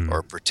or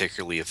a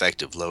particularly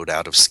effective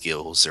loadout of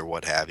skills or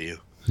what have you.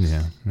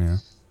 Yeah.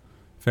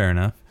 Fair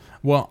enough.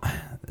 Well,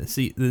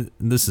 see,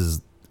 this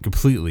is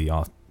completely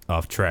off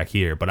track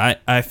here, but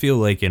I feel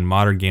like in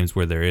modern games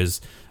where there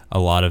is a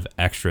lot of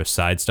extra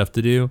side stuff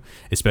to do,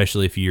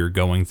 especially if you're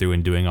going through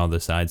and doing all the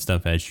side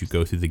stuff as you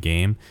go through the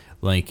game,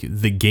 like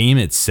the game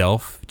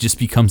itself just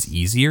becomes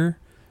easier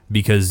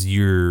because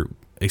you're,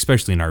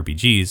 especially in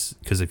RPGs,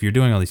 because if you're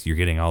doing all this, you're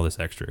getting all this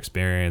extra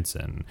experience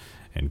and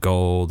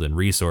gold and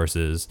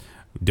resources,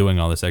 doing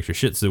all this extra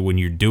shit. So when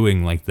you're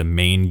doing like the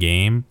main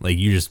game, like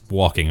you're just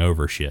walking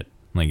over shit,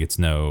 like it's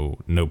no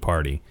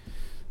party.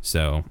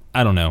 So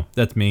I don't know.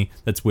 That's me.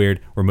 That's weird.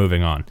 We're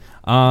moving on.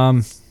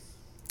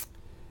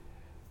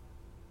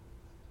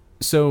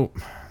 So,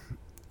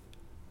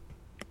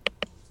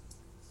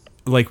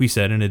 like we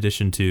said, in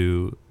addition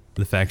to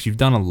the facts, you've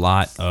done a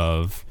lot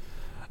of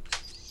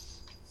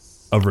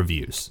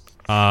reviews.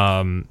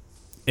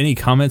 Any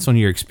comments on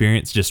your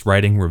experience just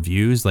writing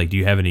reviews? Like, do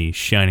you have any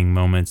shining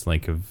moments,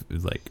 like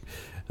that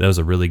was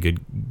a really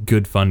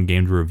good fun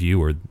game to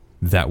review, or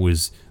that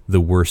was the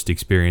worst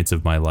experience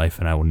of my life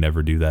and I will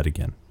never do that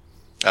again?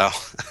 Oh,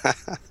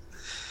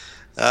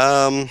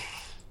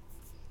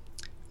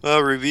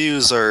 well,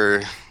 reviews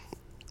are.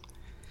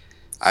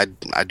 I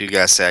do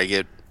gotta say I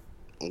get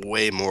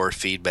way more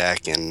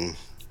feedback and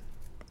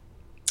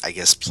I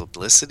guess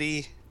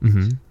publicity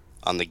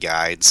on the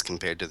guides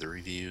compared to the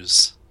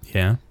reviews.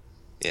 Yeah.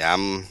 Yeah,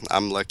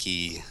 I'm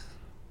lucky.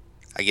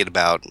 I get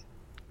about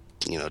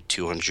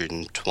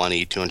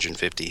 220,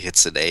 250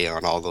 hits a day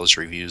on all those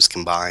reviews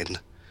combined.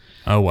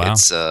 Oh wow.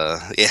 It's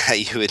yeah,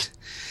 you would.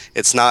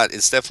 It's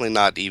definitely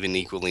not even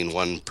equaling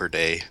one per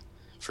day,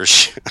 for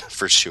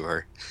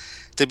sure.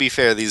 To be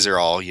fair, these are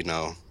all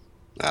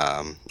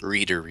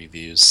reader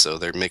reviews, so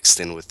they're mixed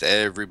in with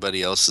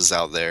everybody else's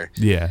out there.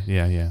 Yeah,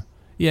 and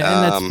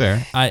that's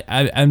fair.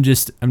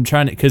 I'm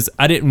trying to, because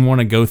I didn't want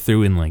to go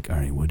through and like, all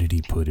right, what did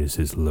he put as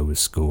his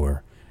lowest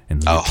score,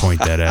 and let me point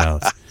that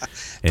out.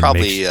 And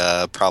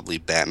probably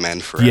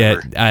Batman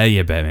Forever.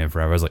 Yeah, Batman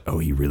Forever. I was like, oh,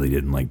 he really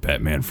didn't like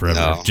Batman Forever.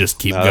 No, just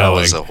keep going. That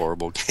was a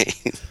horrible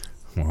game.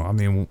 Well, I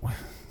mean,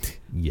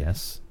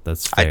 yes,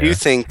 that's fair. I do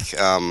think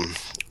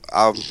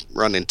I'll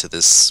run into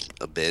this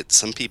a bit.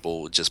 Some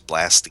people would just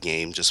blast the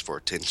game just for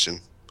attention.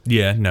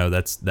 Yeah, no,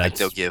 that's like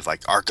they'll give like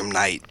Arkham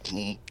Knight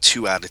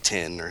 2 out of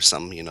 10 or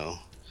something,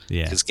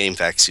 Yeah. Because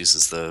GameFAQs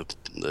uses the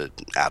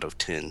out of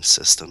 10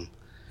 system.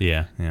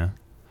 Yeah.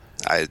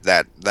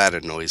 That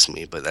annoys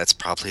me, but that's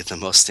probably the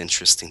most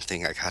interesting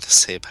thing I got to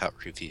say about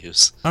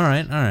reviews. All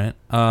right.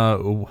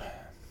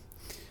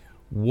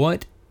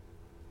 What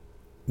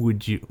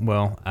would you?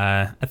 Well,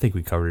 I think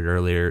we covered it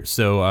earlier.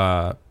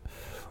 So,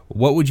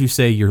 what would you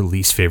say your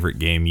least favorite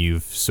game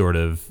you've sort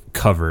of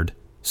covered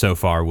so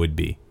far would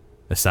be,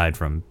 aside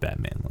from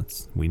Batman?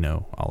 We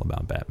know all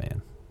about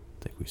Batman.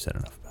 I think we've said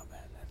enough about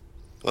Batman.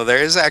 Well,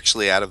 there is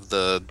actually out of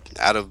the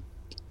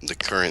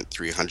current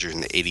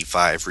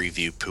 385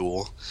 review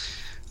pool,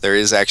 there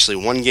is actually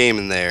one game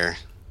in there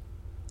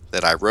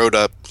that I wrote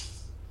up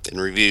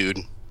and reviewed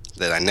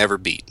that I never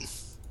beat.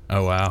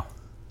 Oh wow!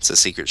 It's a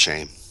secret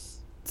shame.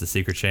 It's a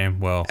secret shame.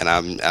 Well, and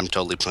I'm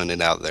totally putting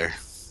it out there.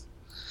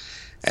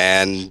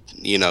 And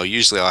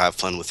usually I'll have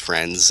fun with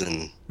friends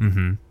and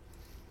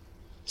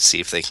see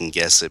if they can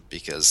guess it,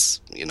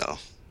 because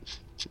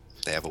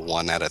they have a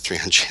 1 out of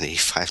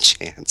 385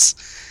 chance.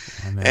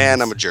 Oh,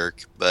 and I'm a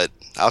jerk, but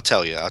I'll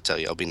tell you,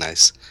 I'll be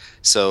nice.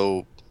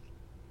 So,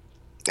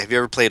 have you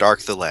ever played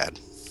Ark the Lad?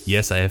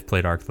 Yes, I have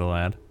played Ark the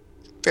Lad.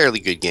 Fairly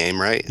good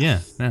game, right? Yeah.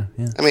 I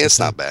mean, it's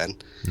not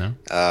bad. No.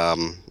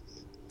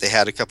 They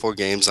had a couple of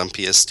games on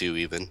PS2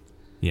 even.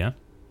 Yeah.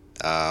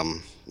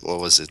 What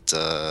was it?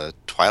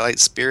 Twilight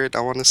Spirit,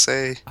 I want to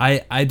say.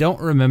 I don't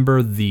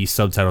remember the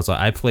subtitles.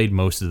 I played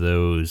most of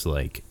those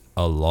like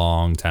a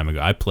long time ago.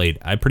 I've played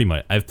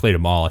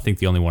them all. I think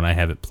the only one I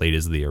haven't played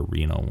is the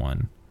arena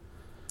one.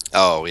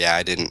 Oh yeah,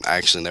 I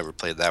actually never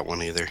played that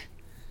one either.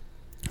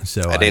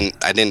 So I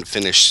didn't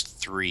finish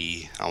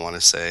 3, I want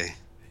to say.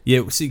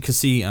 Yeah,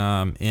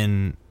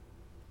 in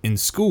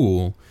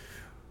school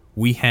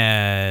we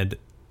had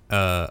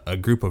a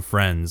group of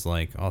friends,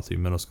 like all through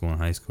middle school and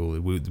high school.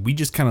 We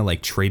just kind of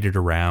like traded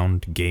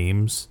around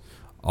games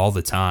all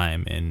the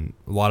time, and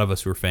a lot of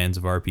us were fans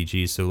of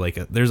RPGs. So like,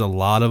 there's a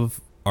lot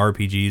of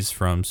RPGs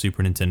from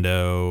Super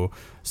Nintendo,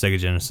 Sega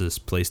Genesis,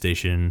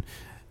 PlayStation,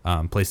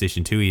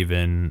 PlayStation 2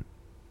 even,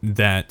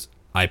 that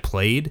I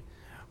played,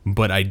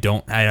 but I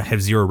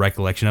have zero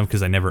recollection of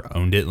because I never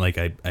owned it. Like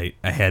I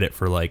had it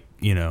for like,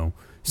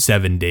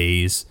 7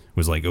 days.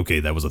 Was like, okay,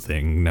 that was a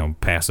thing. Now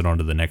pass it on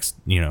to the next,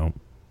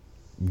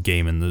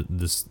 game in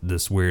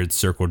this weird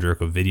circle jerk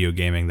of video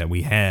gaming that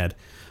we had.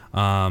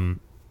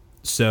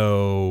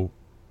 So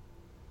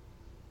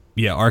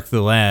yeah, Ark the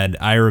Lad.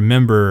 I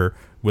remember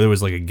there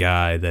was like a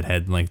guy that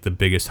had like the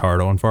biggest heart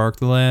on for Ark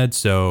the Lad.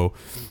 So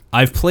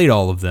I've played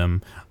all of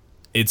them.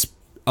 It's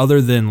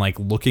other than like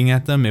looking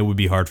at them, it would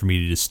be hard for me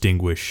to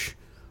distinguish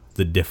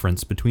the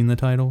difference between the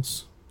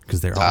titles because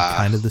they're all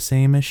kind of the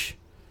same-ish.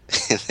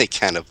 They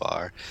kind of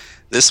are.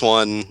 This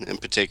one in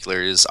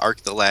particular is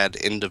Ark the Lad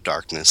End of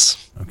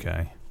Darkness.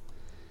 Okay.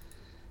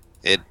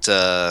 It,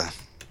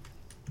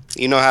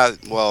 you know how,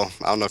 well,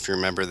 I don't know if you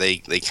remember, they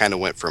kind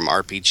of went from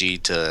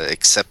RPG to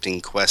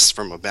accepting quests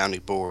from a bounty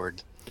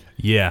board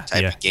type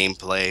of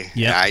gameplay.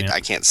 Yeah,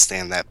 I can't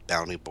stand that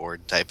bounty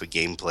board type of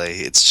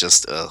gameplay. It's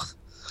just, don't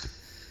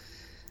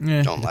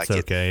like it.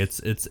 Okay.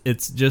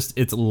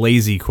 It's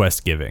lazy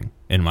quest giving,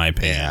 in my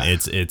opinion. Yeah.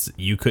 It's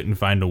you couldn't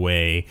find a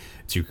way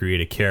to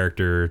create a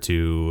character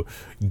to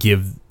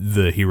give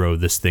the hero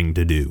this thing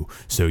to do,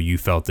 so you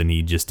felt the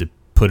need just to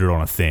put it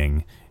on a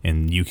thing,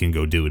 and you can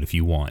go do it if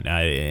you want.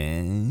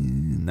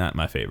 Not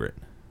my favorite.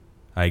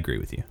 I agree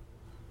with you.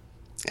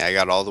 Yeah, I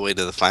got all the way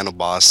to the final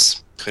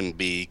boss. Couldn't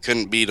beat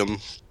him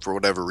for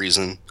whatever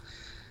reason.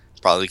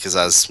 Probably because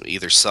I was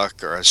either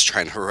suck or I was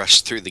trying to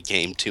rush through the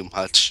game too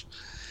much.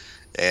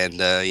 And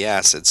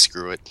I said,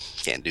 screw it,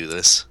 can't do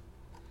this.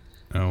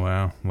 Oh,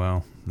 wow.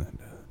 Well,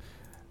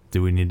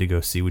 do we need to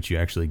go see what you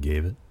actually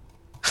gave it?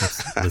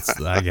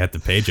 I got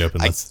the page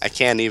open. I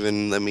can't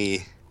even, let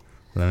me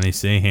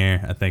see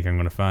here. I think I'm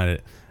going to find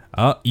it.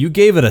 Oh, you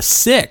gave it a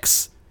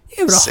 6. You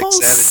gave it a 6 whole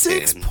out of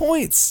 6 10.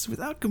 points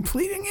without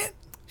completing it?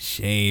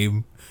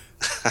 Shame.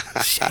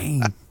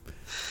 Shame.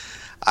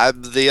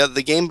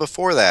 The game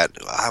before that,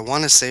 I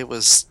want to say it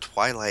was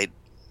Twilight.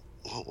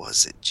 What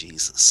was it?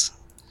 Jesus.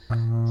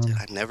 Did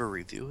I never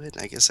review it?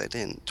 I guess I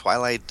didn't.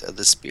 Twilight of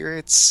the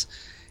Spirits.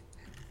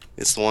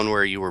 It's the one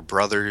where you were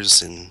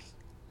brothers and...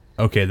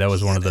 Okay, that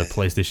was one of the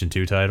PlayStation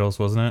 2 titles,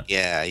 wasn't it?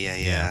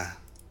 Yeah.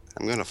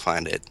 I'm going to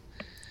find it.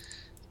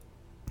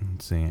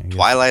 Let's see.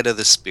 Twilight of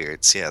the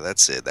Spirits. Yeah,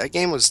 that's it. That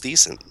game was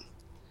decent.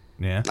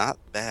 Yeah. Not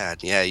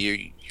bad. Yeah,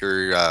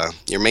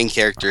 your main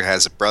character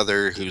has a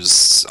brother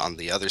who's on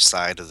the other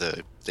side of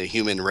the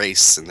human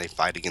race, and they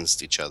fight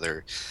against each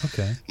other.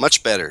 Okay.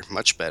 Much better.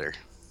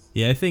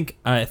 Yeah, I think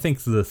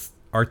the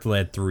Ark the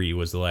Lad 3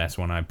 was the last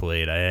one I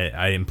played.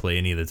 I didn't play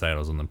any of the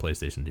titles on the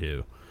PlayStation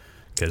 2.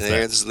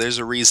 There's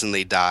a reason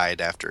they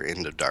died after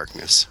End of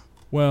Darkness.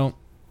 Well,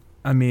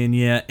 I mean,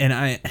 yeah, and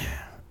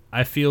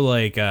I feel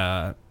like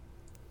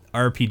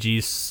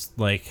RPGs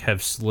like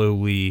have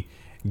slowly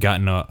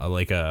gotten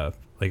a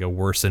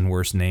worse and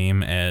worse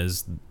name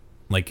as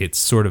like it's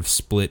sort of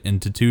split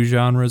into two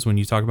genres when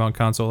you talk about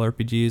console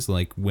RPGs.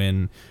 Like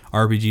when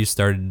RPGs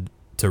started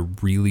to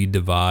really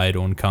divide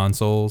on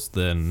consoles,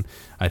 then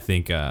I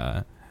think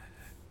they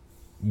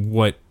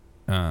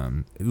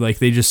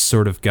just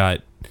sort of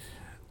got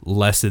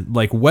less,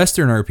 like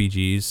Western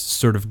RPGs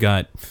sort of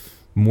got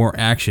more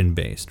action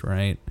based,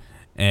 right?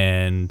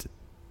 And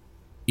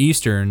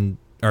Eastern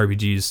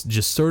RPGs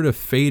just sort of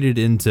faded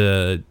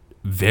into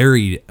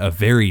a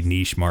very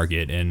niche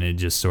market, and it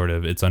just sort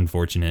of, it's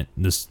unfortunate,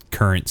 this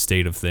current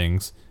state of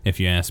things, if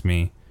you ask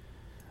me.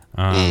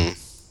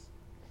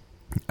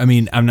 I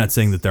mean, I'm not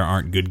saying that there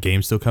aren't good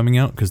games still coming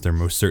out, because there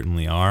most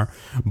certainly are,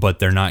 but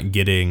they're not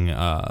getting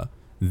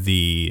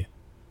the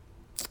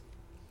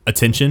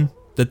attention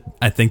that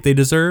I think they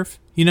deserve,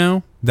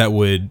 that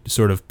would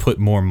sort of put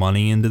more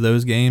money into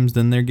those games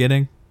than they're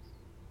getting.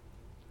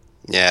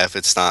 Yeah, if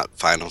it's not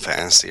Final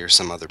Fantasy or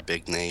some other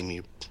big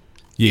name,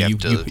 you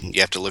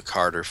have to look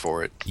harder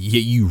for it.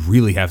 Yeah, you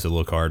really have to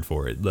look hard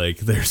for it. Like,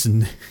 that's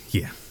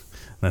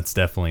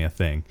definitely a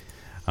thing.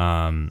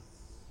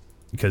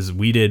 Because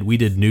we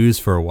did news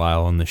for a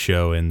while on the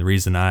show, and the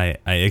reason I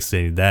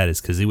extended that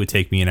is because it would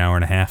take me an hour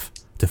and a half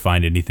to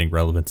find anything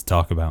relevant to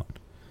talk about.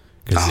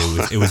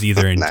 Because it was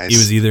either in nice. It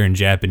was either in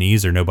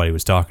Japanese or nobody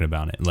was talking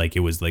about it. Like, it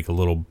was like a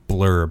little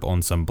blurb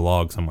on some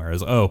blog somewhere. It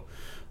was, oh,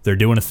 they're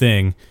doing a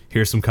thing.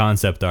 Here's some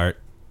concept art.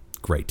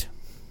 Great.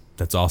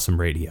 That's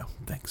awesome radio.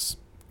 Thanks.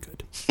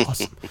 Good.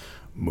 Awesome.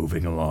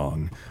 Moving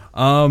along.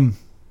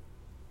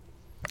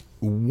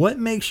 What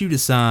makes you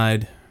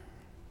decide?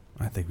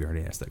 I think we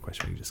already asked that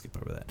question. We can just skip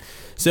over that.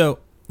 So,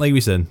 like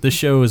we said, this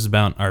show is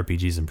about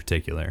RPGs in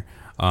particular.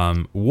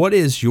 What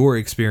is your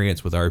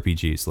experience with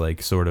RPGs?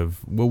 Like, sort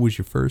of, what was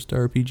your first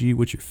RPG?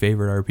 What's your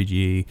favorite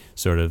RPG?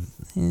 Sort of,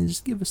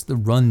 just give us the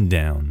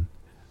rundown.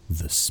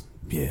 The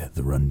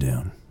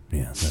rundown.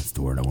 Yeah, that's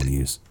the word I want to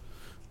use.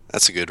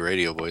 That's a good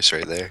radio voice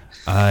right there.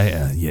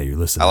 Yeah, you're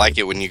listening. I like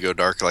it when you go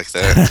dark like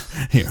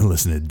that. You're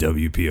listening to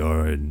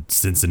WPR in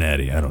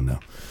Cincinnati. I don't know.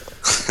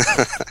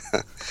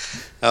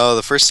 Oh,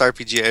 the first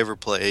RPG I ever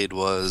played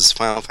was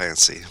Final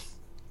Fantasy.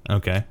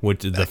 Okay, what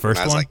the Back first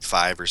when I was one? like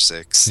 5 or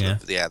 6. Yeah.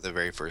 The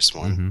very first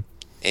one.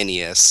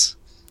 NES.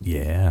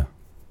 Yeah.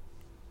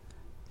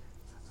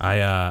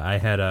 I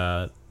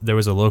had there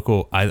was a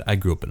local. I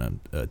grew up in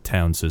a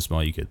town so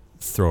small you could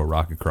throw a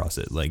rock across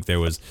it. There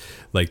was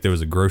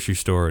a grocery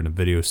store and a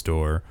video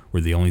store were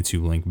the only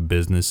two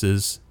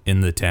businesses in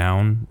the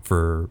town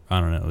for,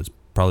 I don't know, it was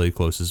probably the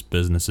closest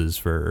businesses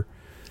for,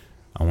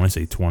 I want to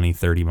say 20,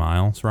 30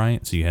 miles,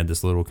 right? So you had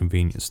this little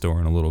convenience store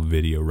and a little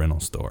video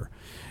rental store.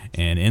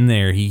 And in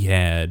there he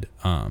had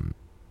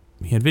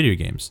video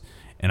games.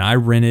 And I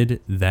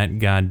rented that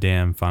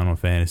goddamn Final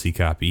Fantasy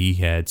copy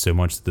he had so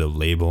much the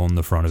label on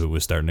the front of it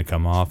was starting to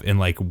come off. And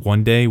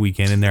one day we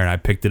came in there and I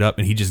picked it up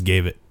and he just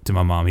gave it to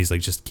my mom. He's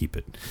like, just keep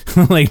it.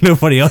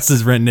 Nobody else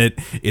is renting it.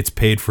 It's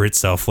paid for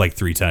itself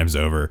 3 times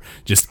over.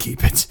 Just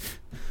keep it.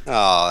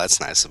 Oh, that's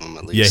nice of him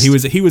at least. Yeah,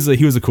 he was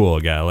a cool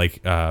guy.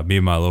 Me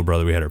and my little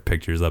brother, we had our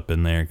pictures up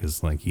in there because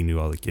he knew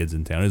all the kids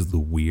in town. It was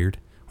weird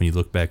when you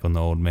look back on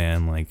the old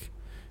man.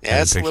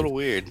 Yeah, it's a little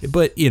weird.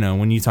 But,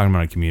 when you're talking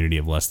about a community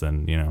of less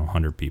than,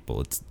 100 people,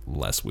 it's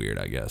less weird,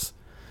 I guess.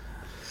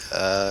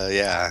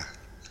 Yeah.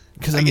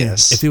 Because, I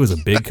guess. if it was a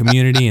big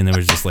community and there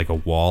was just, a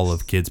wall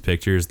of kids'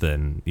 pictures,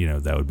 then,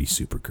 that would be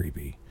super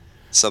creepy.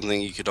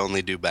 Something you could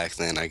only do back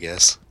then, I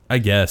guess. I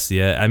guess,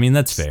 yeah.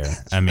 That's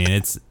fair.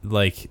 It's,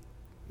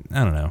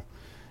 I don't know.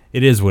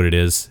 It is what it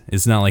is.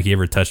 It's not like he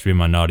ever touched me in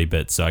my naughty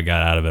bit, so I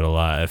got out of it a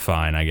lot.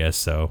 Fine, I guess,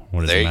 so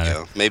what does it matter? There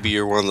you go. Maybe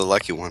you're one of the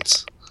lucky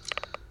ones.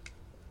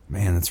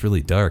 Man, that's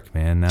really dark,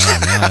 man. Now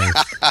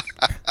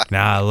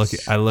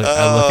I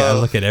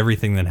look at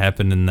everything that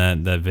happened in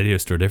that video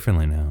store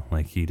differently now.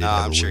 He did. No,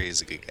 I'm sure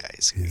he's a good guy.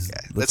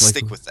 Let's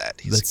stick with that.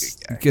 He's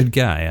a good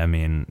guy.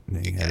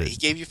 Good guy. He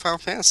gave you Final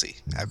Fantasy.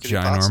 How could he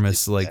possibly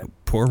ginormous do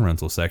that? porn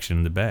rental section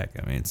in the back.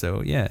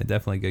 So yeah,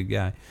 definitely a good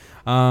guy.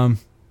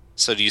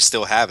 So do you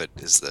still have it?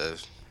 Is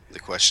the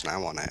question I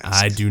want to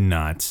ask. I do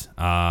not.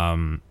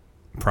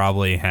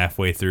 Probably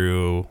halfway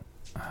through.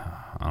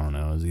 I don't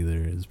know.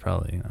 It's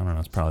probably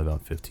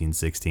about 15,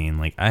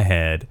 16. I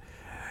had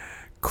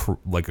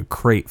a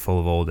crate full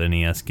of old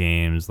NES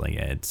games. I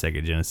had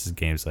Sega Genesis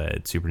games. I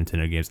had Super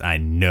Nintendo games. I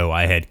know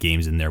I had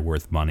games in there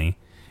worth money,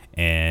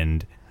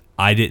 and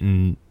I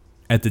didn't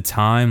at the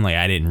time.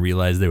 I didn't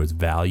realize there was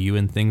value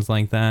in things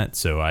like that.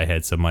 So I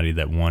had somebody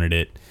that wanted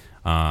it,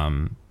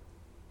 and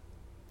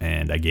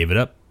I gave it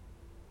up.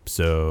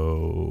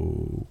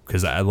 So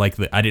because I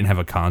didn't have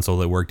a console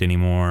that worked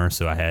anymore,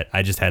 so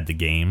I just had the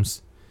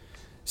games.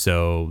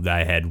 So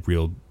I had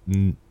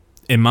in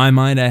my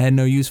mind, I had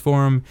no use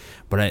for them.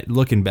 But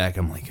looking back,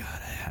 I'm like, God,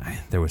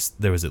 there was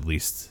at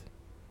least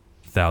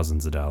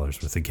thousands of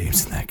dollars worth of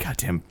games in that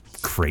goddamn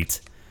crate.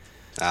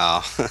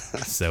 Oh,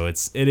 so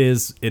it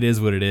is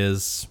what it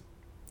is.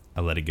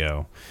 I let it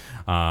go.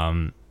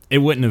 That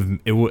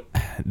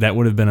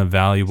would have been a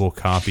valuable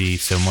copy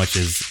so much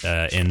as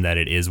in that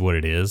it is what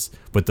it is.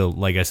 But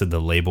like I said,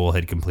 the label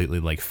had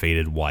completely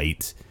faded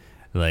white.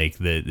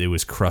 It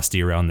was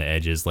crusty around the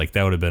edges. That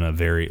would have been a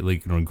very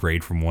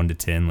grade from 1 to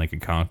 10, like a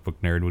comic book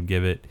nerd would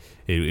give it.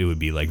 It would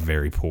be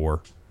very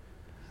poor.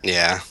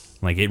 Yeah.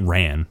 It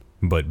ran,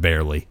 but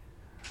barely.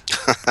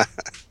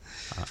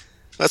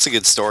 That's a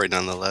good story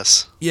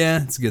nonetheless.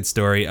 Yeah, it's a good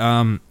story.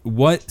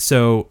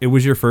 So it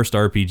was your first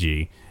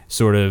RPG.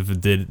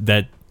 Did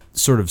that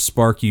sort of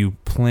spark you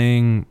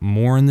playing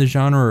more in the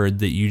genre, or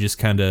that you just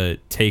kind of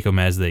take them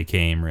as they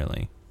came,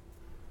 really?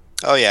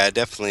 Oh yeah,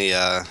 definitely.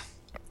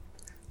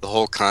 The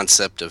whole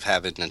concept of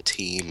having a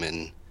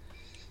team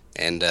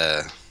and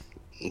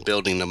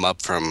building them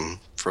up from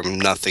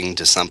nothing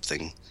to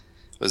something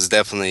was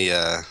definitely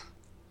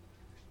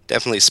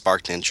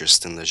sparked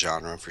interest in the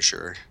genre for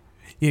sure.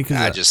 Yeah,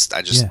 I just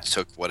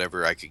took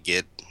whatever I could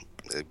get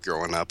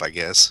growing up, I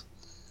guess.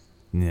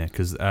 Yeah,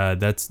 because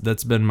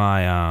that's been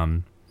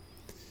my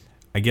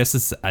I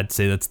guess I'd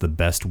say that's the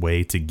best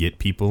way to get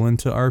people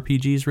into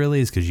RPGs.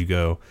 Really, is because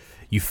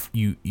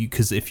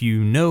because if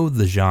you know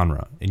the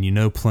genre and you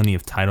know plenty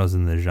of titles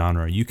in the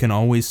genre, you can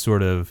always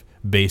sort of,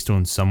 based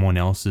on someone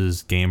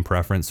else's game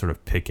preference, sort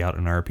of pick out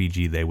an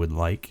RPG they would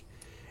like.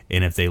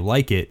 And if they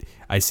like it,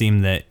 I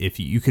seem that if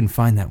you can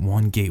find that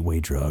one gateway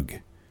drug,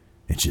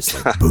 it's just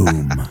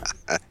boom,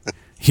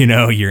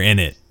 you're in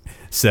it.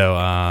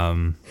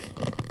 So,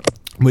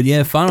 but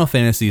yeah, Final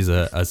Fantasy is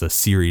a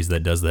series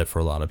that does that for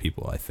a lot of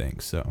people, I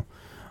think. So,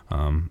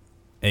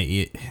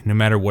 no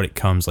matter what it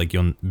comes,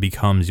 you'll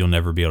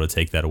never be able to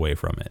take that away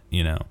from it.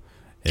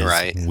 It's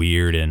right.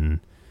 Weird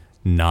and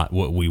not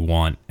what we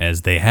want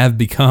as they have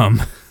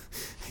become.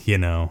 We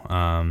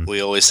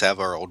always have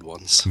our old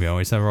ones.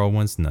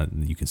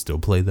 You can still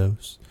play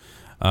those.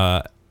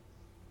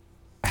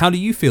 How do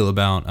you feel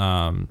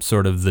about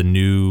sort of the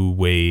new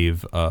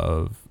wave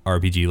of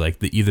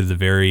RPG, either the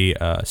very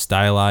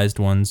stylized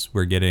ones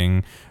we're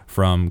getting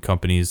from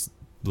companies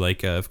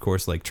of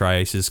course,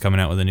 Tri-Ace is coming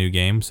out with a new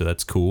game, so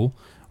that's cool,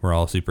 we're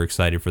all super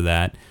excited for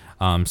that.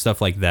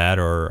 Stuff like that,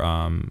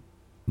 or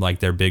like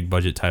their big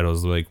budget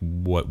titles, like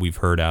what we've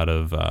heard out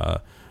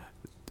of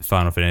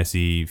Final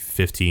Fantasy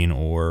 15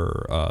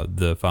 or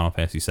the Final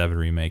Fantasy 7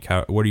 remake.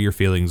 What are your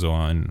feelings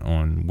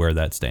on where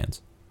that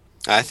stands?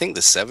 I think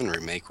the 7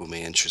 remake will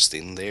be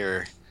interesting.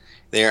 They're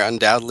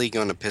undoubtedly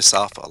going to piss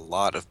off a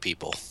lot of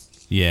people.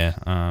 Yeah,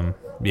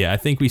 I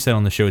think we said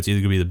on the show it's either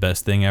going to be the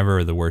best thing ever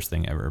or the worst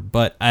thing ever.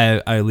 But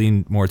I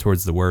lean more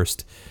towards the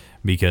worst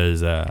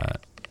because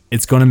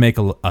it's going to make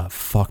a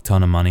fuck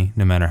ton of money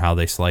no matter how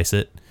they slice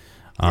it.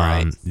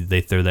 Right.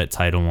 They throw that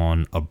title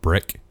on a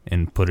brick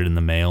and put it in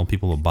the mail.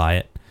 People will buy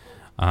it.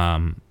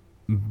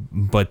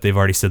 But they've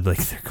already said like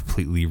they're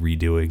completely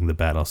redoing the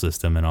battle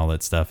system and all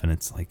that stuff. And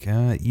it's like,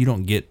 you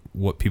don't get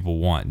what people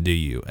want, do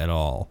you, at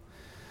all?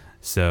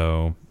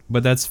 So,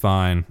 but that's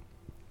fine.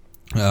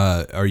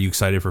 Are you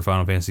excited for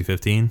Final Fantasy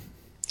 15?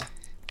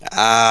 It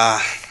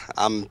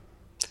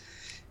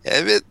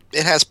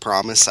has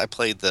promise. I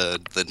played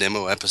the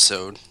demo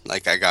episode.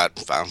 Like, I got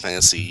Final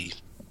Fantasy,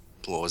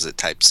 what was it,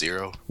 Type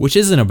 0? Which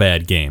isn't a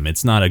bad game.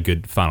 It's not a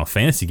good Final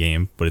Fantasy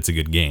game, but it's a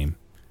good game.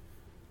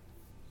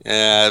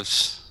 Yeah,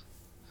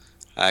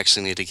 I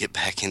actually need to get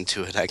back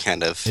into it. I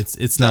kind of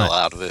it's fell not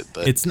out of it,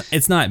 but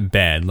it's not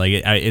bad. Like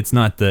it's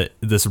not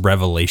this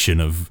revelation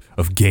of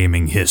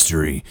gaming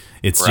history.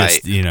 It's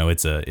right. just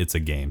it's a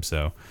game.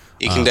 So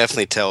you can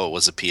definitely tell it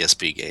was a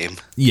PSP game.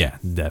 Yeah,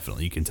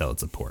 definitely. You can tell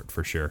it's a port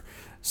for sure.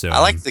 So I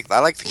like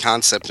the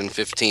concept in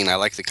 15. I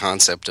like the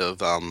concept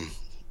of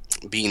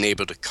being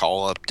able to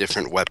call up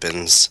different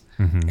weapons,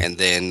 and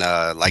then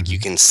you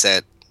can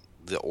set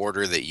the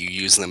order that you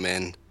use them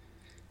in.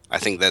 I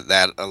think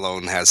that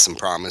alone has some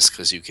promise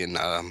because you can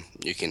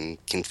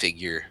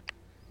configure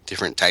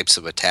different types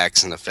of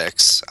attacks and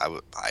effects.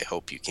 I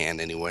hope you can,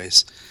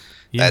 anyways.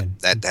 Yeah.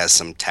 That has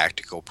some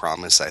tactical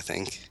promise, I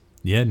think.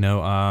 Yeah,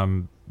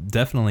 no,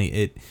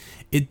 definitely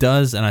it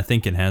does, and I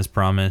think it has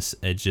promise.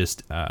 It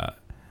just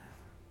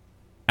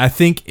I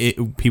think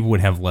people would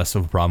have less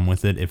of a problem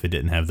with it if it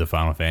didn't have the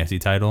Final Fantasy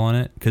title on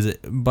it, because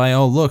by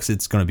all looks,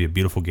 it's going to be a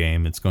beautiful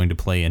game. It's going to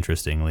play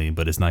interestingly,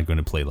 but it's not going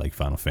to play like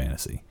Final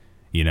Fantasy.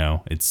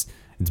 It's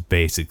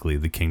basically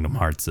the Kingdom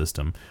Hearts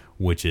system,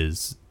 which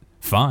is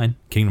fine.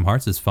 Kingdom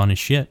Hearts is fun as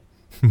shit,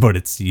 but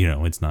it's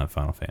not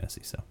Final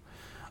Fantasy. So,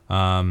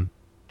 I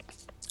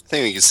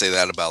think we can say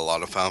that about a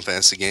lot of Final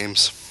Fantasy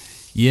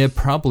games. Yeah,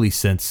 probably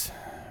since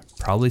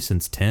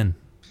 10,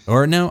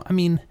 or no, I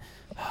mean,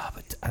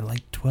 but I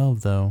liked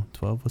 12 though.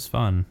 12 was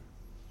fun.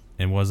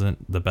 It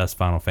wasn't the best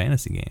Final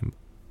Fantasy game,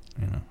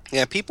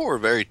 Yeah, people were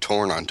very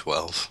torn on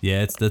 12.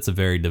 Yeah, that's a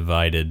very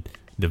divided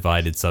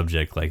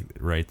subject, like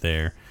right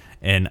there.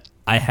 And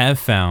I have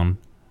found,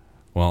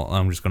 well,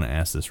 I'm just going to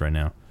ask this right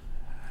now.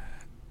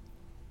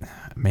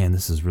 Man,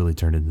 this has really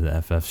turned into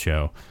the FF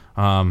show.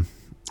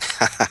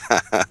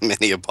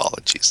 Many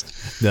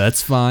apologies.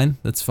 That's fine.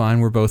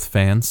 We're both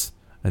fans.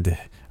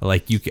 I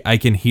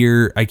can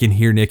hear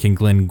Nick and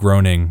Glenn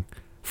groaning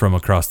from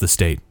across the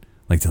state.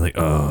 Like they're like,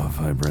 oh,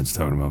 Vibrant's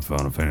talking about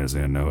Final Fantasy.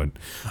 I know it.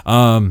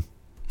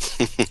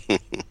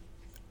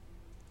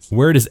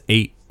 Where does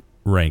 8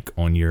 rank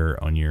on your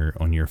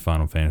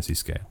Final Fantasy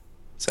scale?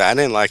 So I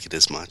didn't like it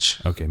as much.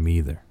 Okay, me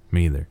either.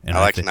 And I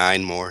like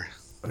 9 more.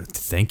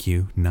 Thank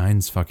you.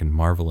 9's fucking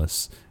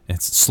marvelous.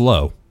 It's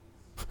slow,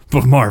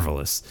 but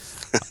marvelous.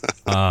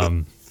 But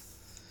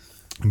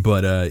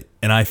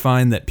and I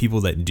find that people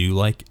that do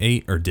like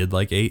 8 or did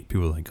like 8,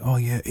 people are like, oh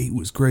yeah, 8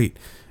 was great.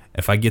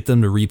 If I get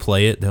them to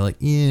replay it, they're like,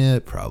 yeah,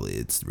 probably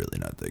it's really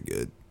not that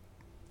good.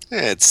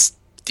 Yeah, it's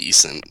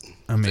decent.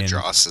 I mean, the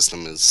draw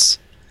system is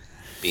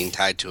being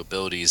tied to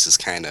abilities is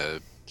kind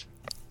of,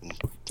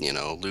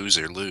 lose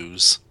or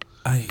lose.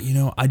 I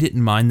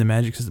didn't mind the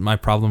magic system. My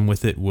problem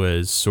with it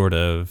was sort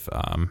of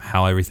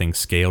how everything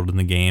scaled in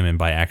the game, and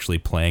by actually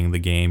playing the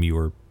game, you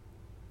were,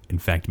 in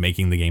fact,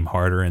 making the game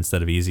harder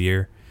instead of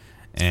easier,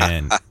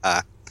 and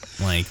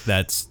like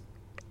that's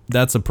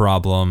a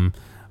problem.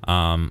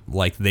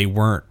 Like they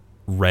weren't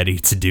ready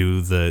to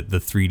do the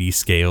 3D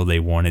scale they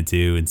wanted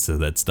to, and so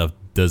that stuff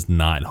does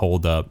not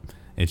hold up.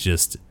 It's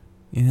just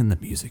in the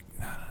music.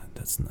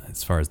 That's not,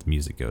 as far as the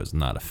music goes,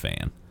 not a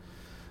fan.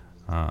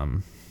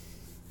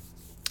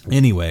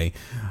 Anyway,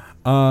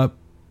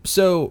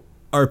 so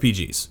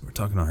RPGs. We're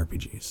talking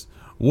RPGs.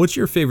 What's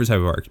your favorite type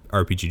of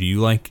RPG? Do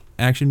you like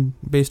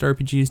action-based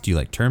RPGs? Do you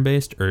like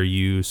turn-based? Or are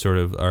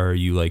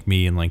you like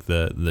me and like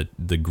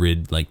the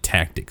grid, like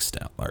tactics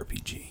style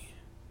RPG?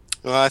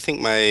 Well, I think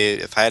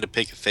if I had to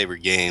pick a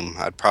favorite game,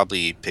 I'd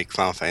probably pick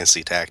Final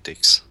Fantasy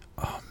Tactics.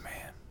 Oh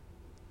man,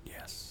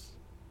 yes.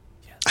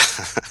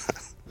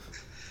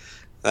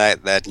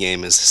 That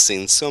game has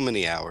seen so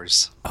many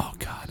hours. Oh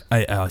god,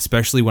 I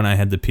especially when I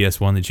had the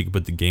PS1 that you could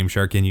put the Game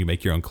Shark in, you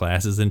make your own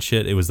classes and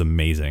shit. It was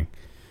amazing.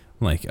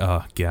 Like,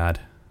 oh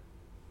god,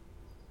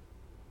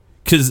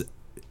 because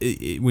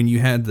when you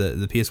had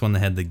the PS1 that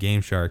had the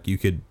Game Shark, you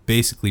could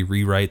basically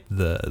rewrite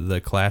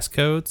the class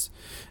codes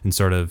and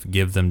sort of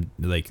give them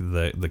like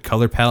the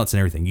color palettes and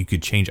everything. You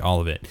could change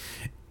all of it.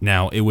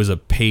 Now it was a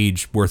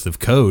page worth of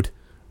code,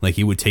 Like,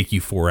 it would take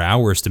you 4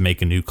 hours to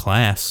make a new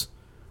class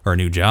or a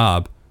new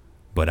job,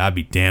 but I'd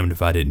be damned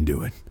if I didn't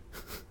do it.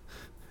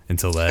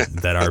 Until that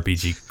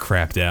RPG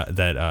crapped out,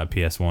 that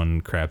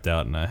PS1 crapped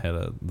out, and I had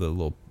the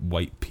little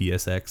white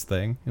PSX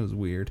thing. It was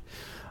weird.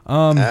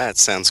 That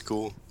sounds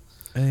cool.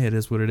 Hey, it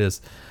is what it is.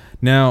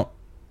 Now,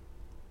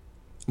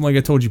 like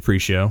I told you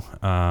pre-show,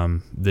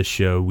 this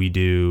show we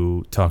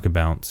do talk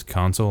about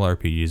console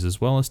RPGs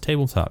as well as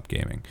tabletop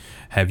gaming.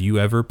 Have you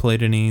ever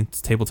played any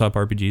tabletop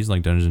RPGs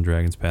like Dungeons &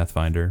 Dragons,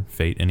 Pathfinder,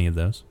 Fate, any of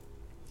those?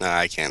 No,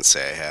 I can't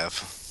say I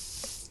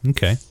have.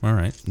 Okay, all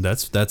right.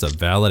 That's a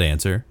valid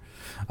answer.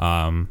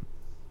 So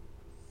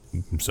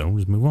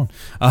just move on.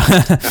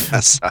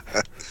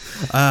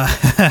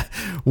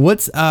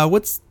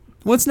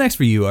 What's next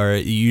for you? Are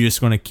you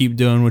just going to keep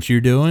doing what you're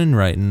doing,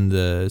 writing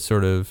the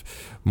sort of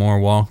more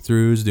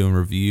walkthroughs, doing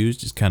reviews,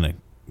 just kind of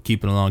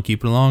keeping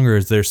along, or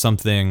is there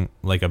something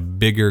like a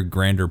bigger,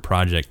 grander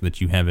project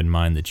that you have in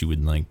mind that you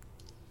would like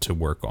to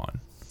work on,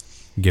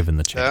 given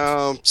the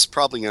chance? It's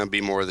probably going to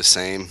be more of the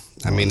same.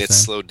 I mean, it's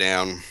slowed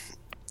down.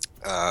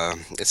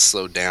 It's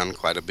slowed down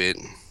quite a bit.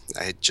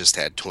 I had just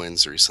had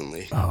twins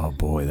recently. Oh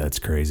boy, that's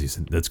crazy.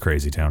 That's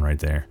crazy town right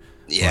there.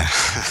 Yeah,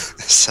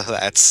 so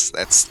that's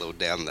slowed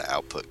down the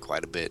output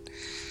quite a bit.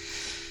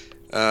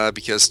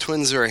 Because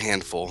twins are a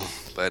handful,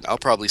 but I'll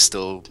probably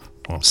still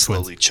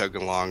slowly chug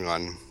along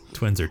on.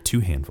 Twins are 2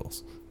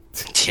 handfuls.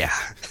 Yeah,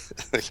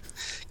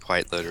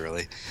 quite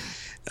literally.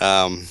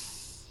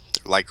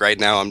 Like right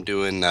now, I'm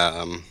doing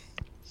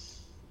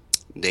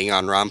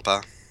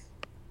Danganronpa,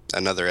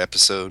 another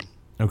episode.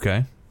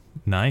 Okay,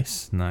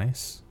 nice.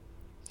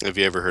 Have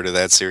you ever heard of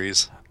that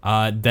series?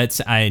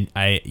 That's I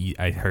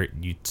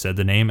heard you said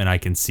the name, and I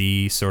can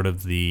see sort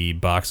of the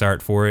box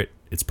art for it.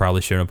 It's probably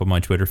showing up on my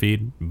Twitter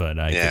feed, but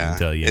I couldn't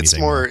tell you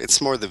anything.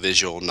 It's more the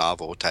visual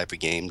novel type of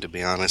game, to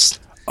be honest.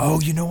 Oh,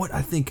 you know what?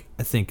 I think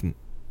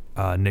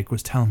Nick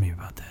was telling me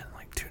about that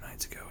like 2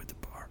 nights ago at the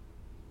bar.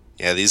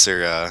 Yeah, these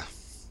are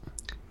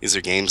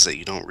games that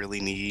you don't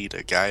really need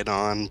a guide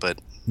on, but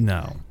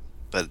no.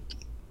 But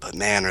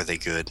man, are they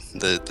good.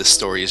 The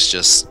story is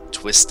just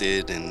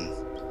twisted and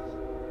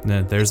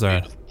there's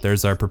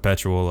our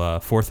perpetual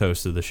 4th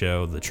host of the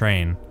show, the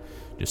Train,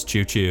 just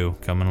choo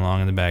coming along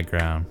in the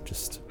background.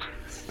 Just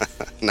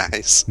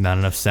nice. Not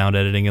enough sound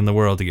editing in the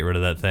world to get rid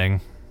of that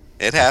thing.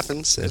 It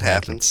happens. It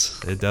happens.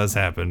 It does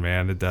happen,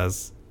 man. It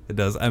does.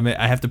 I mean,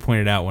 I have to point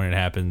it out when it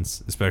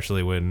happens,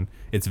 especially when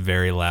it's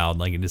very loud.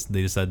 Like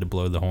they decide to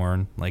blow the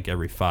horn like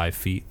every 5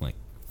 feet. Like,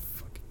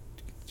 fuck.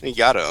 You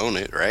gotta own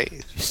it, right?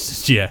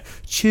 Yeah.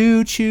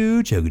 Choo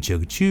choo,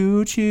 chugga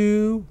choo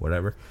choo,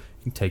 whatever.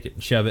 You can take it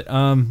and shove it.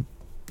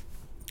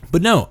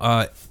 But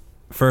no.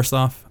 First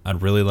off,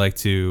 I'd really like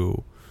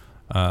to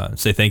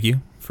say thank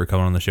you for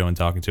coming on the show and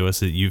talking to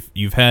us.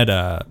 You've had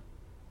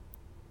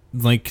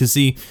cause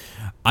see,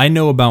 I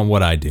know about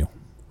what I do,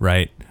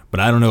 right? But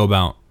I don't know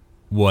about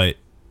what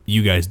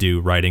you guys do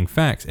writing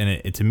facts.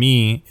 And to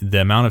me,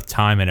 the amount of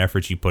time and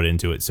effort you put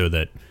into it so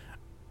that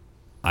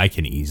I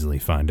can easily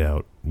find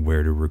out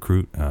where to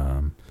recruit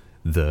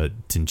the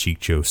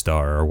Tenchicho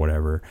star or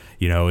whatever,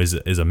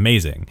 is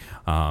amazing.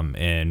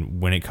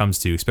 And when it comes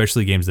to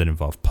especially games that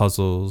involve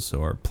puzzles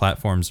or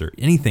platforms or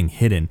anything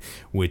hidden,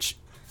 which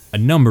a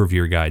number of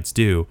your guides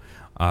do,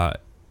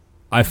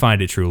 I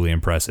find it truly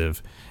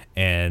impressive.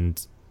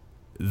 And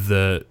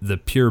the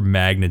pure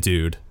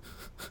magnitude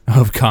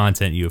of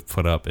content you've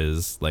put up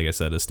is, like I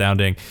said,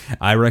 astounding.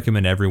 I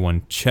recommend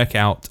everyone check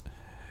out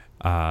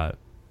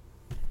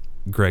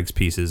Greg's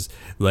pieces.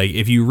 Like,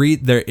 if you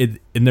read and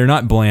they're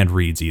not bland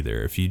reads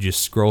either. If you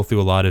just scroll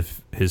through a lot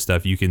of his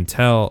stuff, I can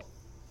tell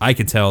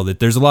that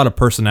there's a lot of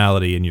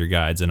personality in your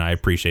guides, and I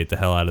appreciate the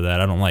hell out of that.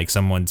 I don't like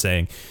someone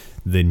saying,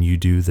 then you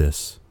do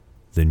this,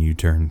 then you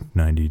turn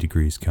 90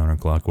 degrees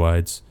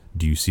counterclockwise.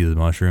 Do you see the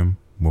mushroom?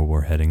 Well,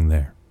 we're heading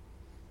there.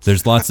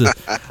 There's lots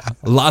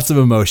of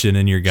emotion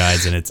in your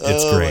guides, and it's great.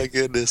 Oh my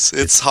goodness,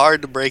 it's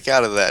hard to break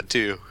out of that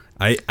too.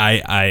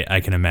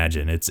 I can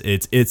imagine.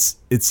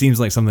 It seems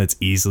like something that's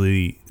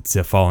easily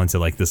to fall into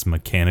like this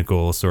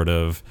mechanical sort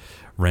of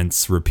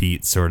rinse,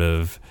 repeat, sort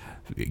of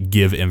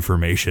give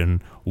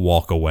information,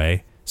 walk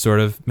away sort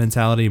of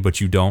mentality,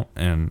 but you don't,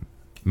 and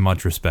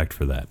much respect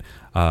for that.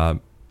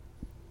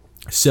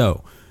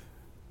 So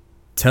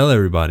tell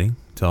everybody,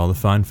 tell all the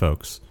fine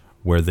folks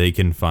where they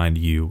can find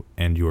you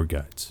and your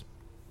guides.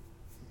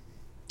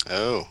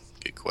 Oh,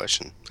 good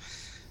question.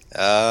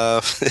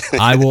 I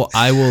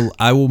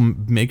will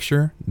make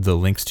sure the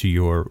links to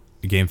your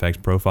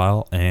GameFAQs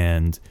profile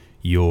and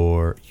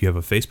you have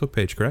a Facebook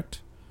page,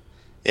 correct?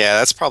 Yeah,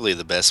 that's probably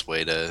the best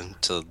way to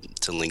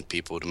link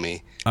people to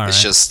me. All it's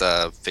right. just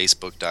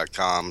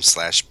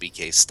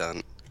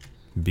facebook.com/Bkstunt.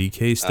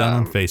 Bkstunt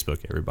on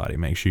Facebook, everybody.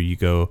 Make sure you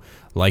go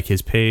like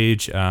his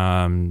page.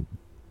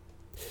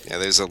 Yeah,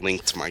 there's a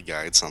link to my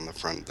guides on the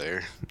front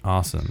there.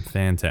 Awesome.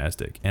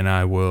 Fantastic. And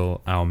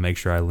I'll make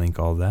sure I link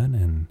all that,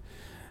 and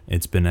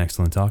it's been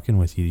excellent talking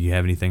with you. Do you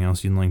have anything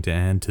else you'd like to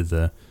add to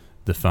the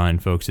fine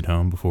folks at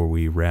home before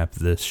we wrap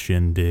this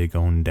shindig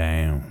on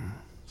down?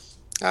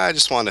 I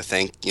just want to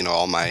thank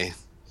all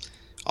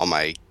all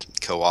my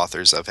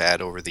co-authors I've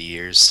had over the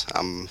years.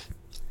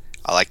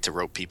 I like to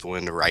rope people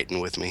into writing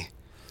with me.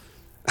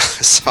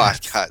 So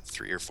I've got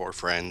 3 or 4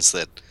 friends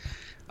that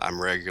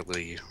I'm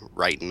regularly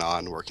writing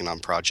on, working on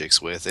projects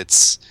with.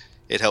 It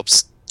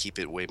helps keep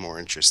it way more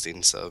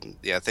interesting. So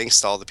yeah, thanks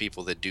to all the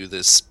people that do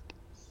this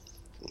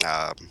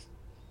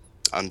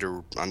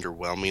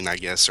underwhelming, I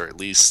guess, or at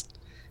least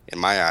in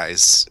my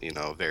eyes,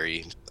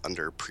 very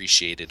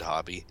underappreciated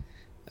hobby.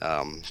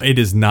 It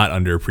is not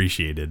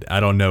underappreciated. I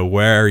don't know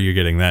where you're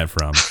getting that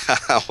from.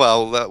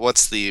 Well,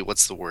 what's the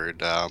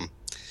word?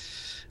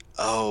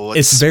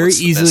 It's very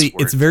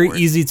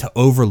easy to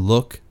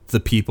overlook the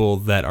people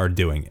that are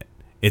doing it.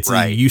 It's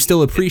right. You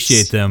still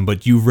appreciate them,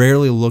 but you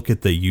rarely look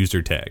at the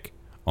user tag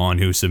on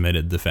who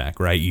submitted the fact,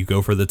 right? You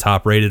go for the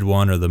top rated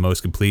one or the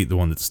most complete, the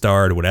one that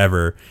starred,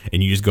 whatever,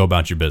 and you just go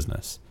about your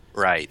business.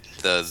 Right.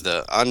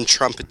 The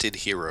untrumpeted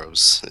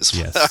heroes is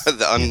Yes.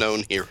 the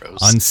unknown heroes.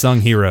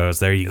 Unsung heroes.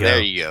 There you go.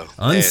 There you go.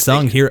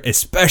 Unsung hero,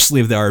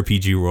 especially of the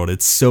RPG world.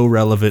 It's so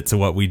relevant to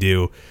what we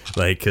do.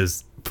 Like,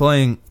 because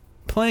playing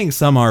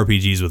some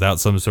RPGs without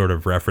some sort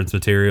of reference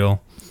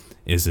material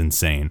is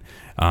insane.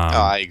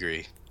 I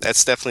agree.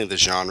 That's definitely the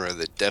genre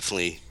that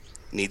definitely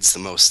needs the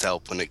most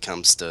help when it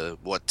comes to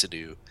what to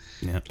do.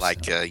 Yep,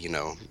 like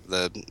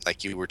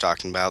like you were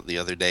talking about the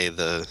other day,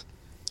 the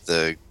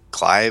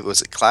Clive,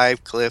 was it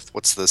Clive?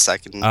 What's the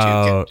second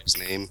character's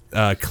name?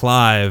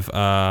 Clive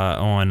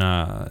on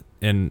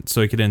in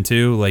Suikoden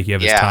 2, like you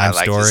have his time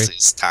story.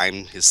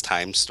 His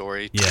time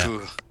story. Yeah.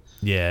 Ooh.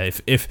 Yeah,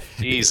 if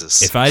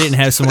Jesus. If I didn't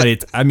have somebody,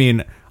 I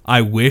mean,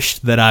 I wish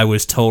that I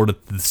was told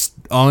at the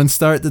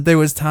start that there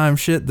was time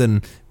shit,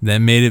 then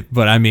made it.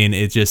 But I mean,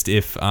 it just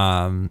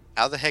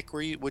how the heck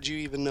would you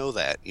even know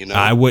that?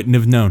 I wouldn't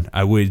have known.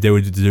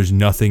 There's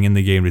nothing in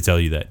the game to tell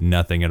you that,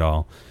 nothing at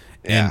all.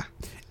 Yeah.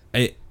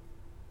 And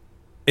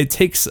it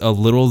takes a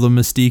little of the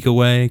mystique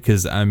away,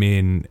 because I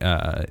mean,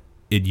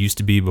 it used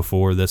to be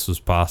before this was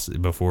possible,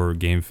 before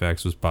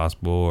GameFAQs was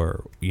possible,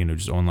 or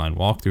just online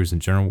walkthroughs in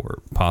general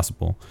were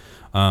possible.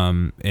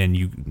 And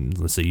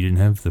let's say you didn't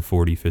have the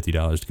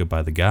 $40-$50 to go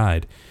buy the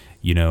guide,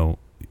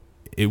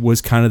 it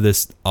was kind of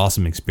this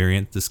awesome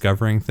experience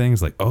discovering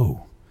things like,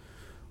 oh,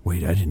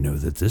 wait, I didn't know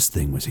that this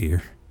thing was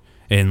here.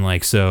 And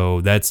like,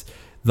 so that's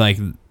like,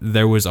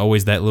 there was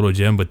always that little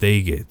gem, but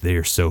they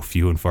are so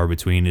few and far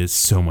between. It's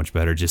so much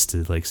better just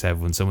to like have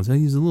when someone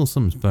says, use a little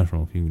something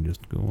special if you can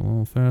just go a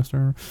little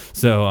faster.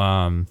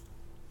 So,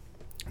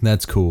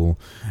 that's cool.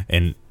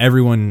 And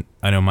everyone,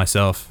 I know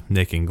myself,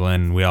 Nick and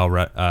Glenn, we all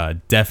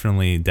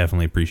definitely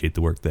appreciate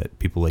the work that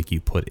people like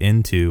you put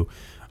into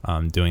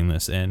doing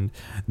this. And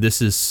this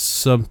is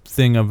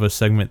something of a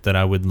segment that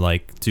I would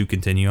like to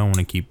continue. I want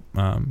to keep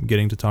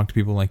getting to talk to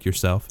people like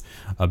yourself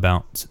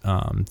about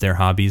their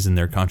hobbies and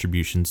their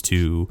contributions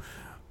to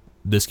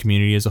this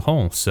community as a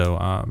whole. So,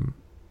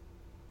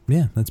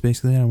 yeah, that's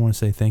basically it. I want to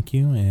say thank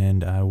you,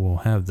 and I will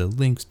have the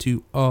links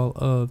to all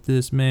of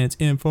this man's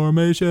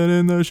information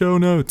in the show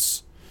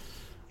notes.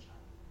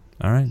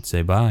 All right,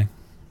 say bye.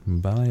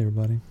 Bye,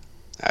 everybody.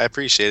 I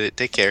appreciate it.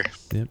 Take care.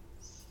 Yep.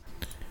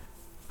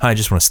 Hi, I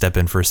just want to step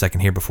in for a second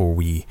here before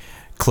we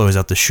close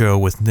out the show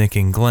with Nick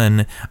and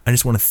Glenn. I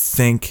just want to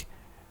thank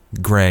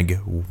Greg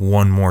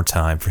one more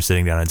time for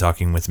sitting down and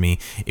talking with me.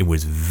 It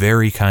was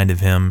very kind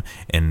of him,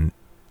 and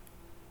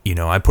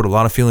I put a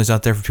lot of feelings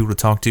out there for people to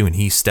talk to, and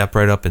he stepped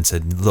right up and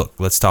said, look,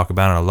 let's talk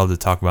about it. I love to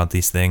talk about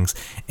these things,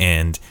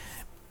 and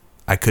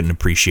I couldn't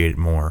appreciate it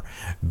more.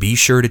 Be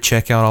sure to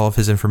check out all of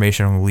his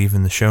information. I'm going to leave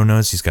in the show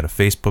notes. He's got a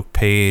Facebook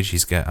page.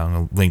 I'm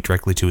going to link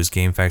directly to his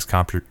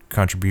GameFAQs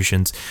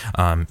contributions.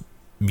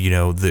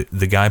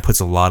 The guy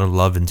puts a lot of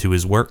love into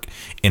his work,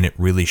 and it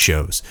really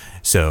shows.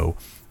 So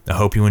I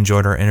hope you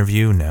enjoyed our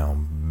interview. Now,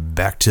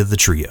 back to the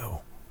trio.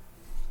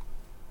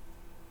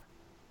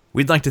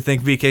 We'd like to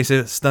thank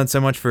Bkstunt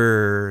so much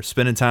for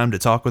spending time to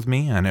talk with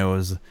me. I know it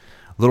was a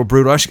little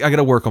brutal. I got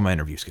to work on my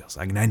interview skills.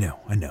 I know.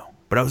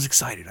 But I was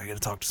excited. I got to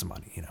talk to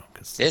somebody,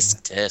 because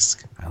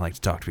Tisk. I like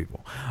to talk to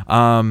people.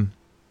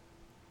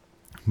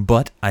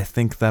 But I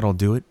think that'll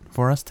do it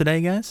for us today,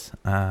 guys.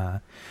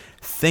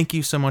 Thank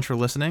you so much for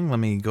listening. Let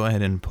me go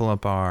ahead and pull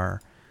up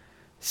our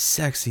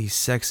sexy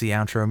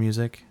outro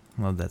music.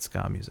 Love that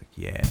ska music.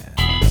 Yeah.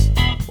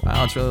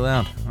 Wow, it's really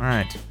loud. All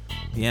right.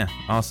 Yeah,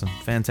 awesome.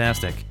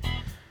 Fantastic.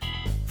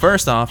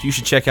 First off, you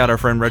should check out our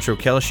friend Retro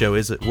Kel Show.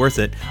 Is It Worth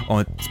It?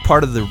 It's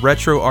part of the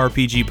Retro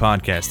RPG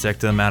podcast. Check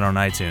them out on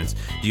iTunes.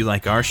 Do you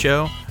like our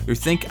show? Or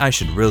think I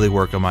should really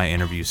work on my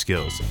interview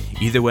skills?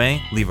 Either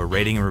way, leave a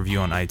rating and review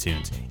on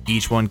iTunes.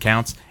 Each one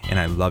counts, and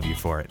I love you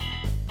for it.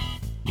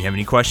 You have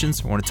any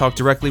questions or want to talk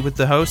directly with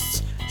the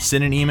hosts?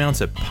 Send an email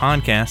to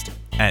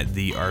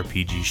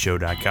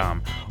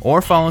podcast@therpgshow.com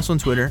or follow us on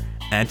Twitter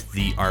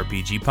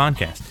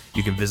 @therpgpodcast.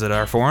 You can visit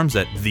our forums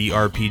at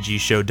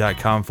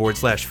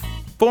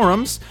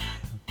therpgshow.com/forums.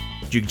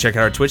 You can check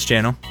out our Twitch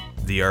channel,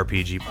 The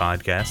RPG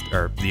Podcast,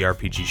 or The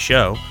RPG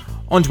Show,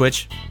 on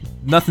Twitch.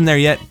 Nothing there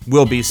yet,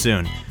 will be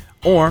soon.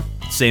 Or,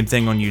 same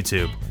thing on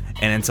YouTube.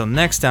 And until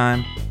next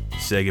time,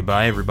 say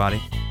goodbye,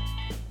 everybody.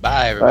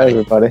 Bye, everybody. Bye,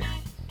 everybody.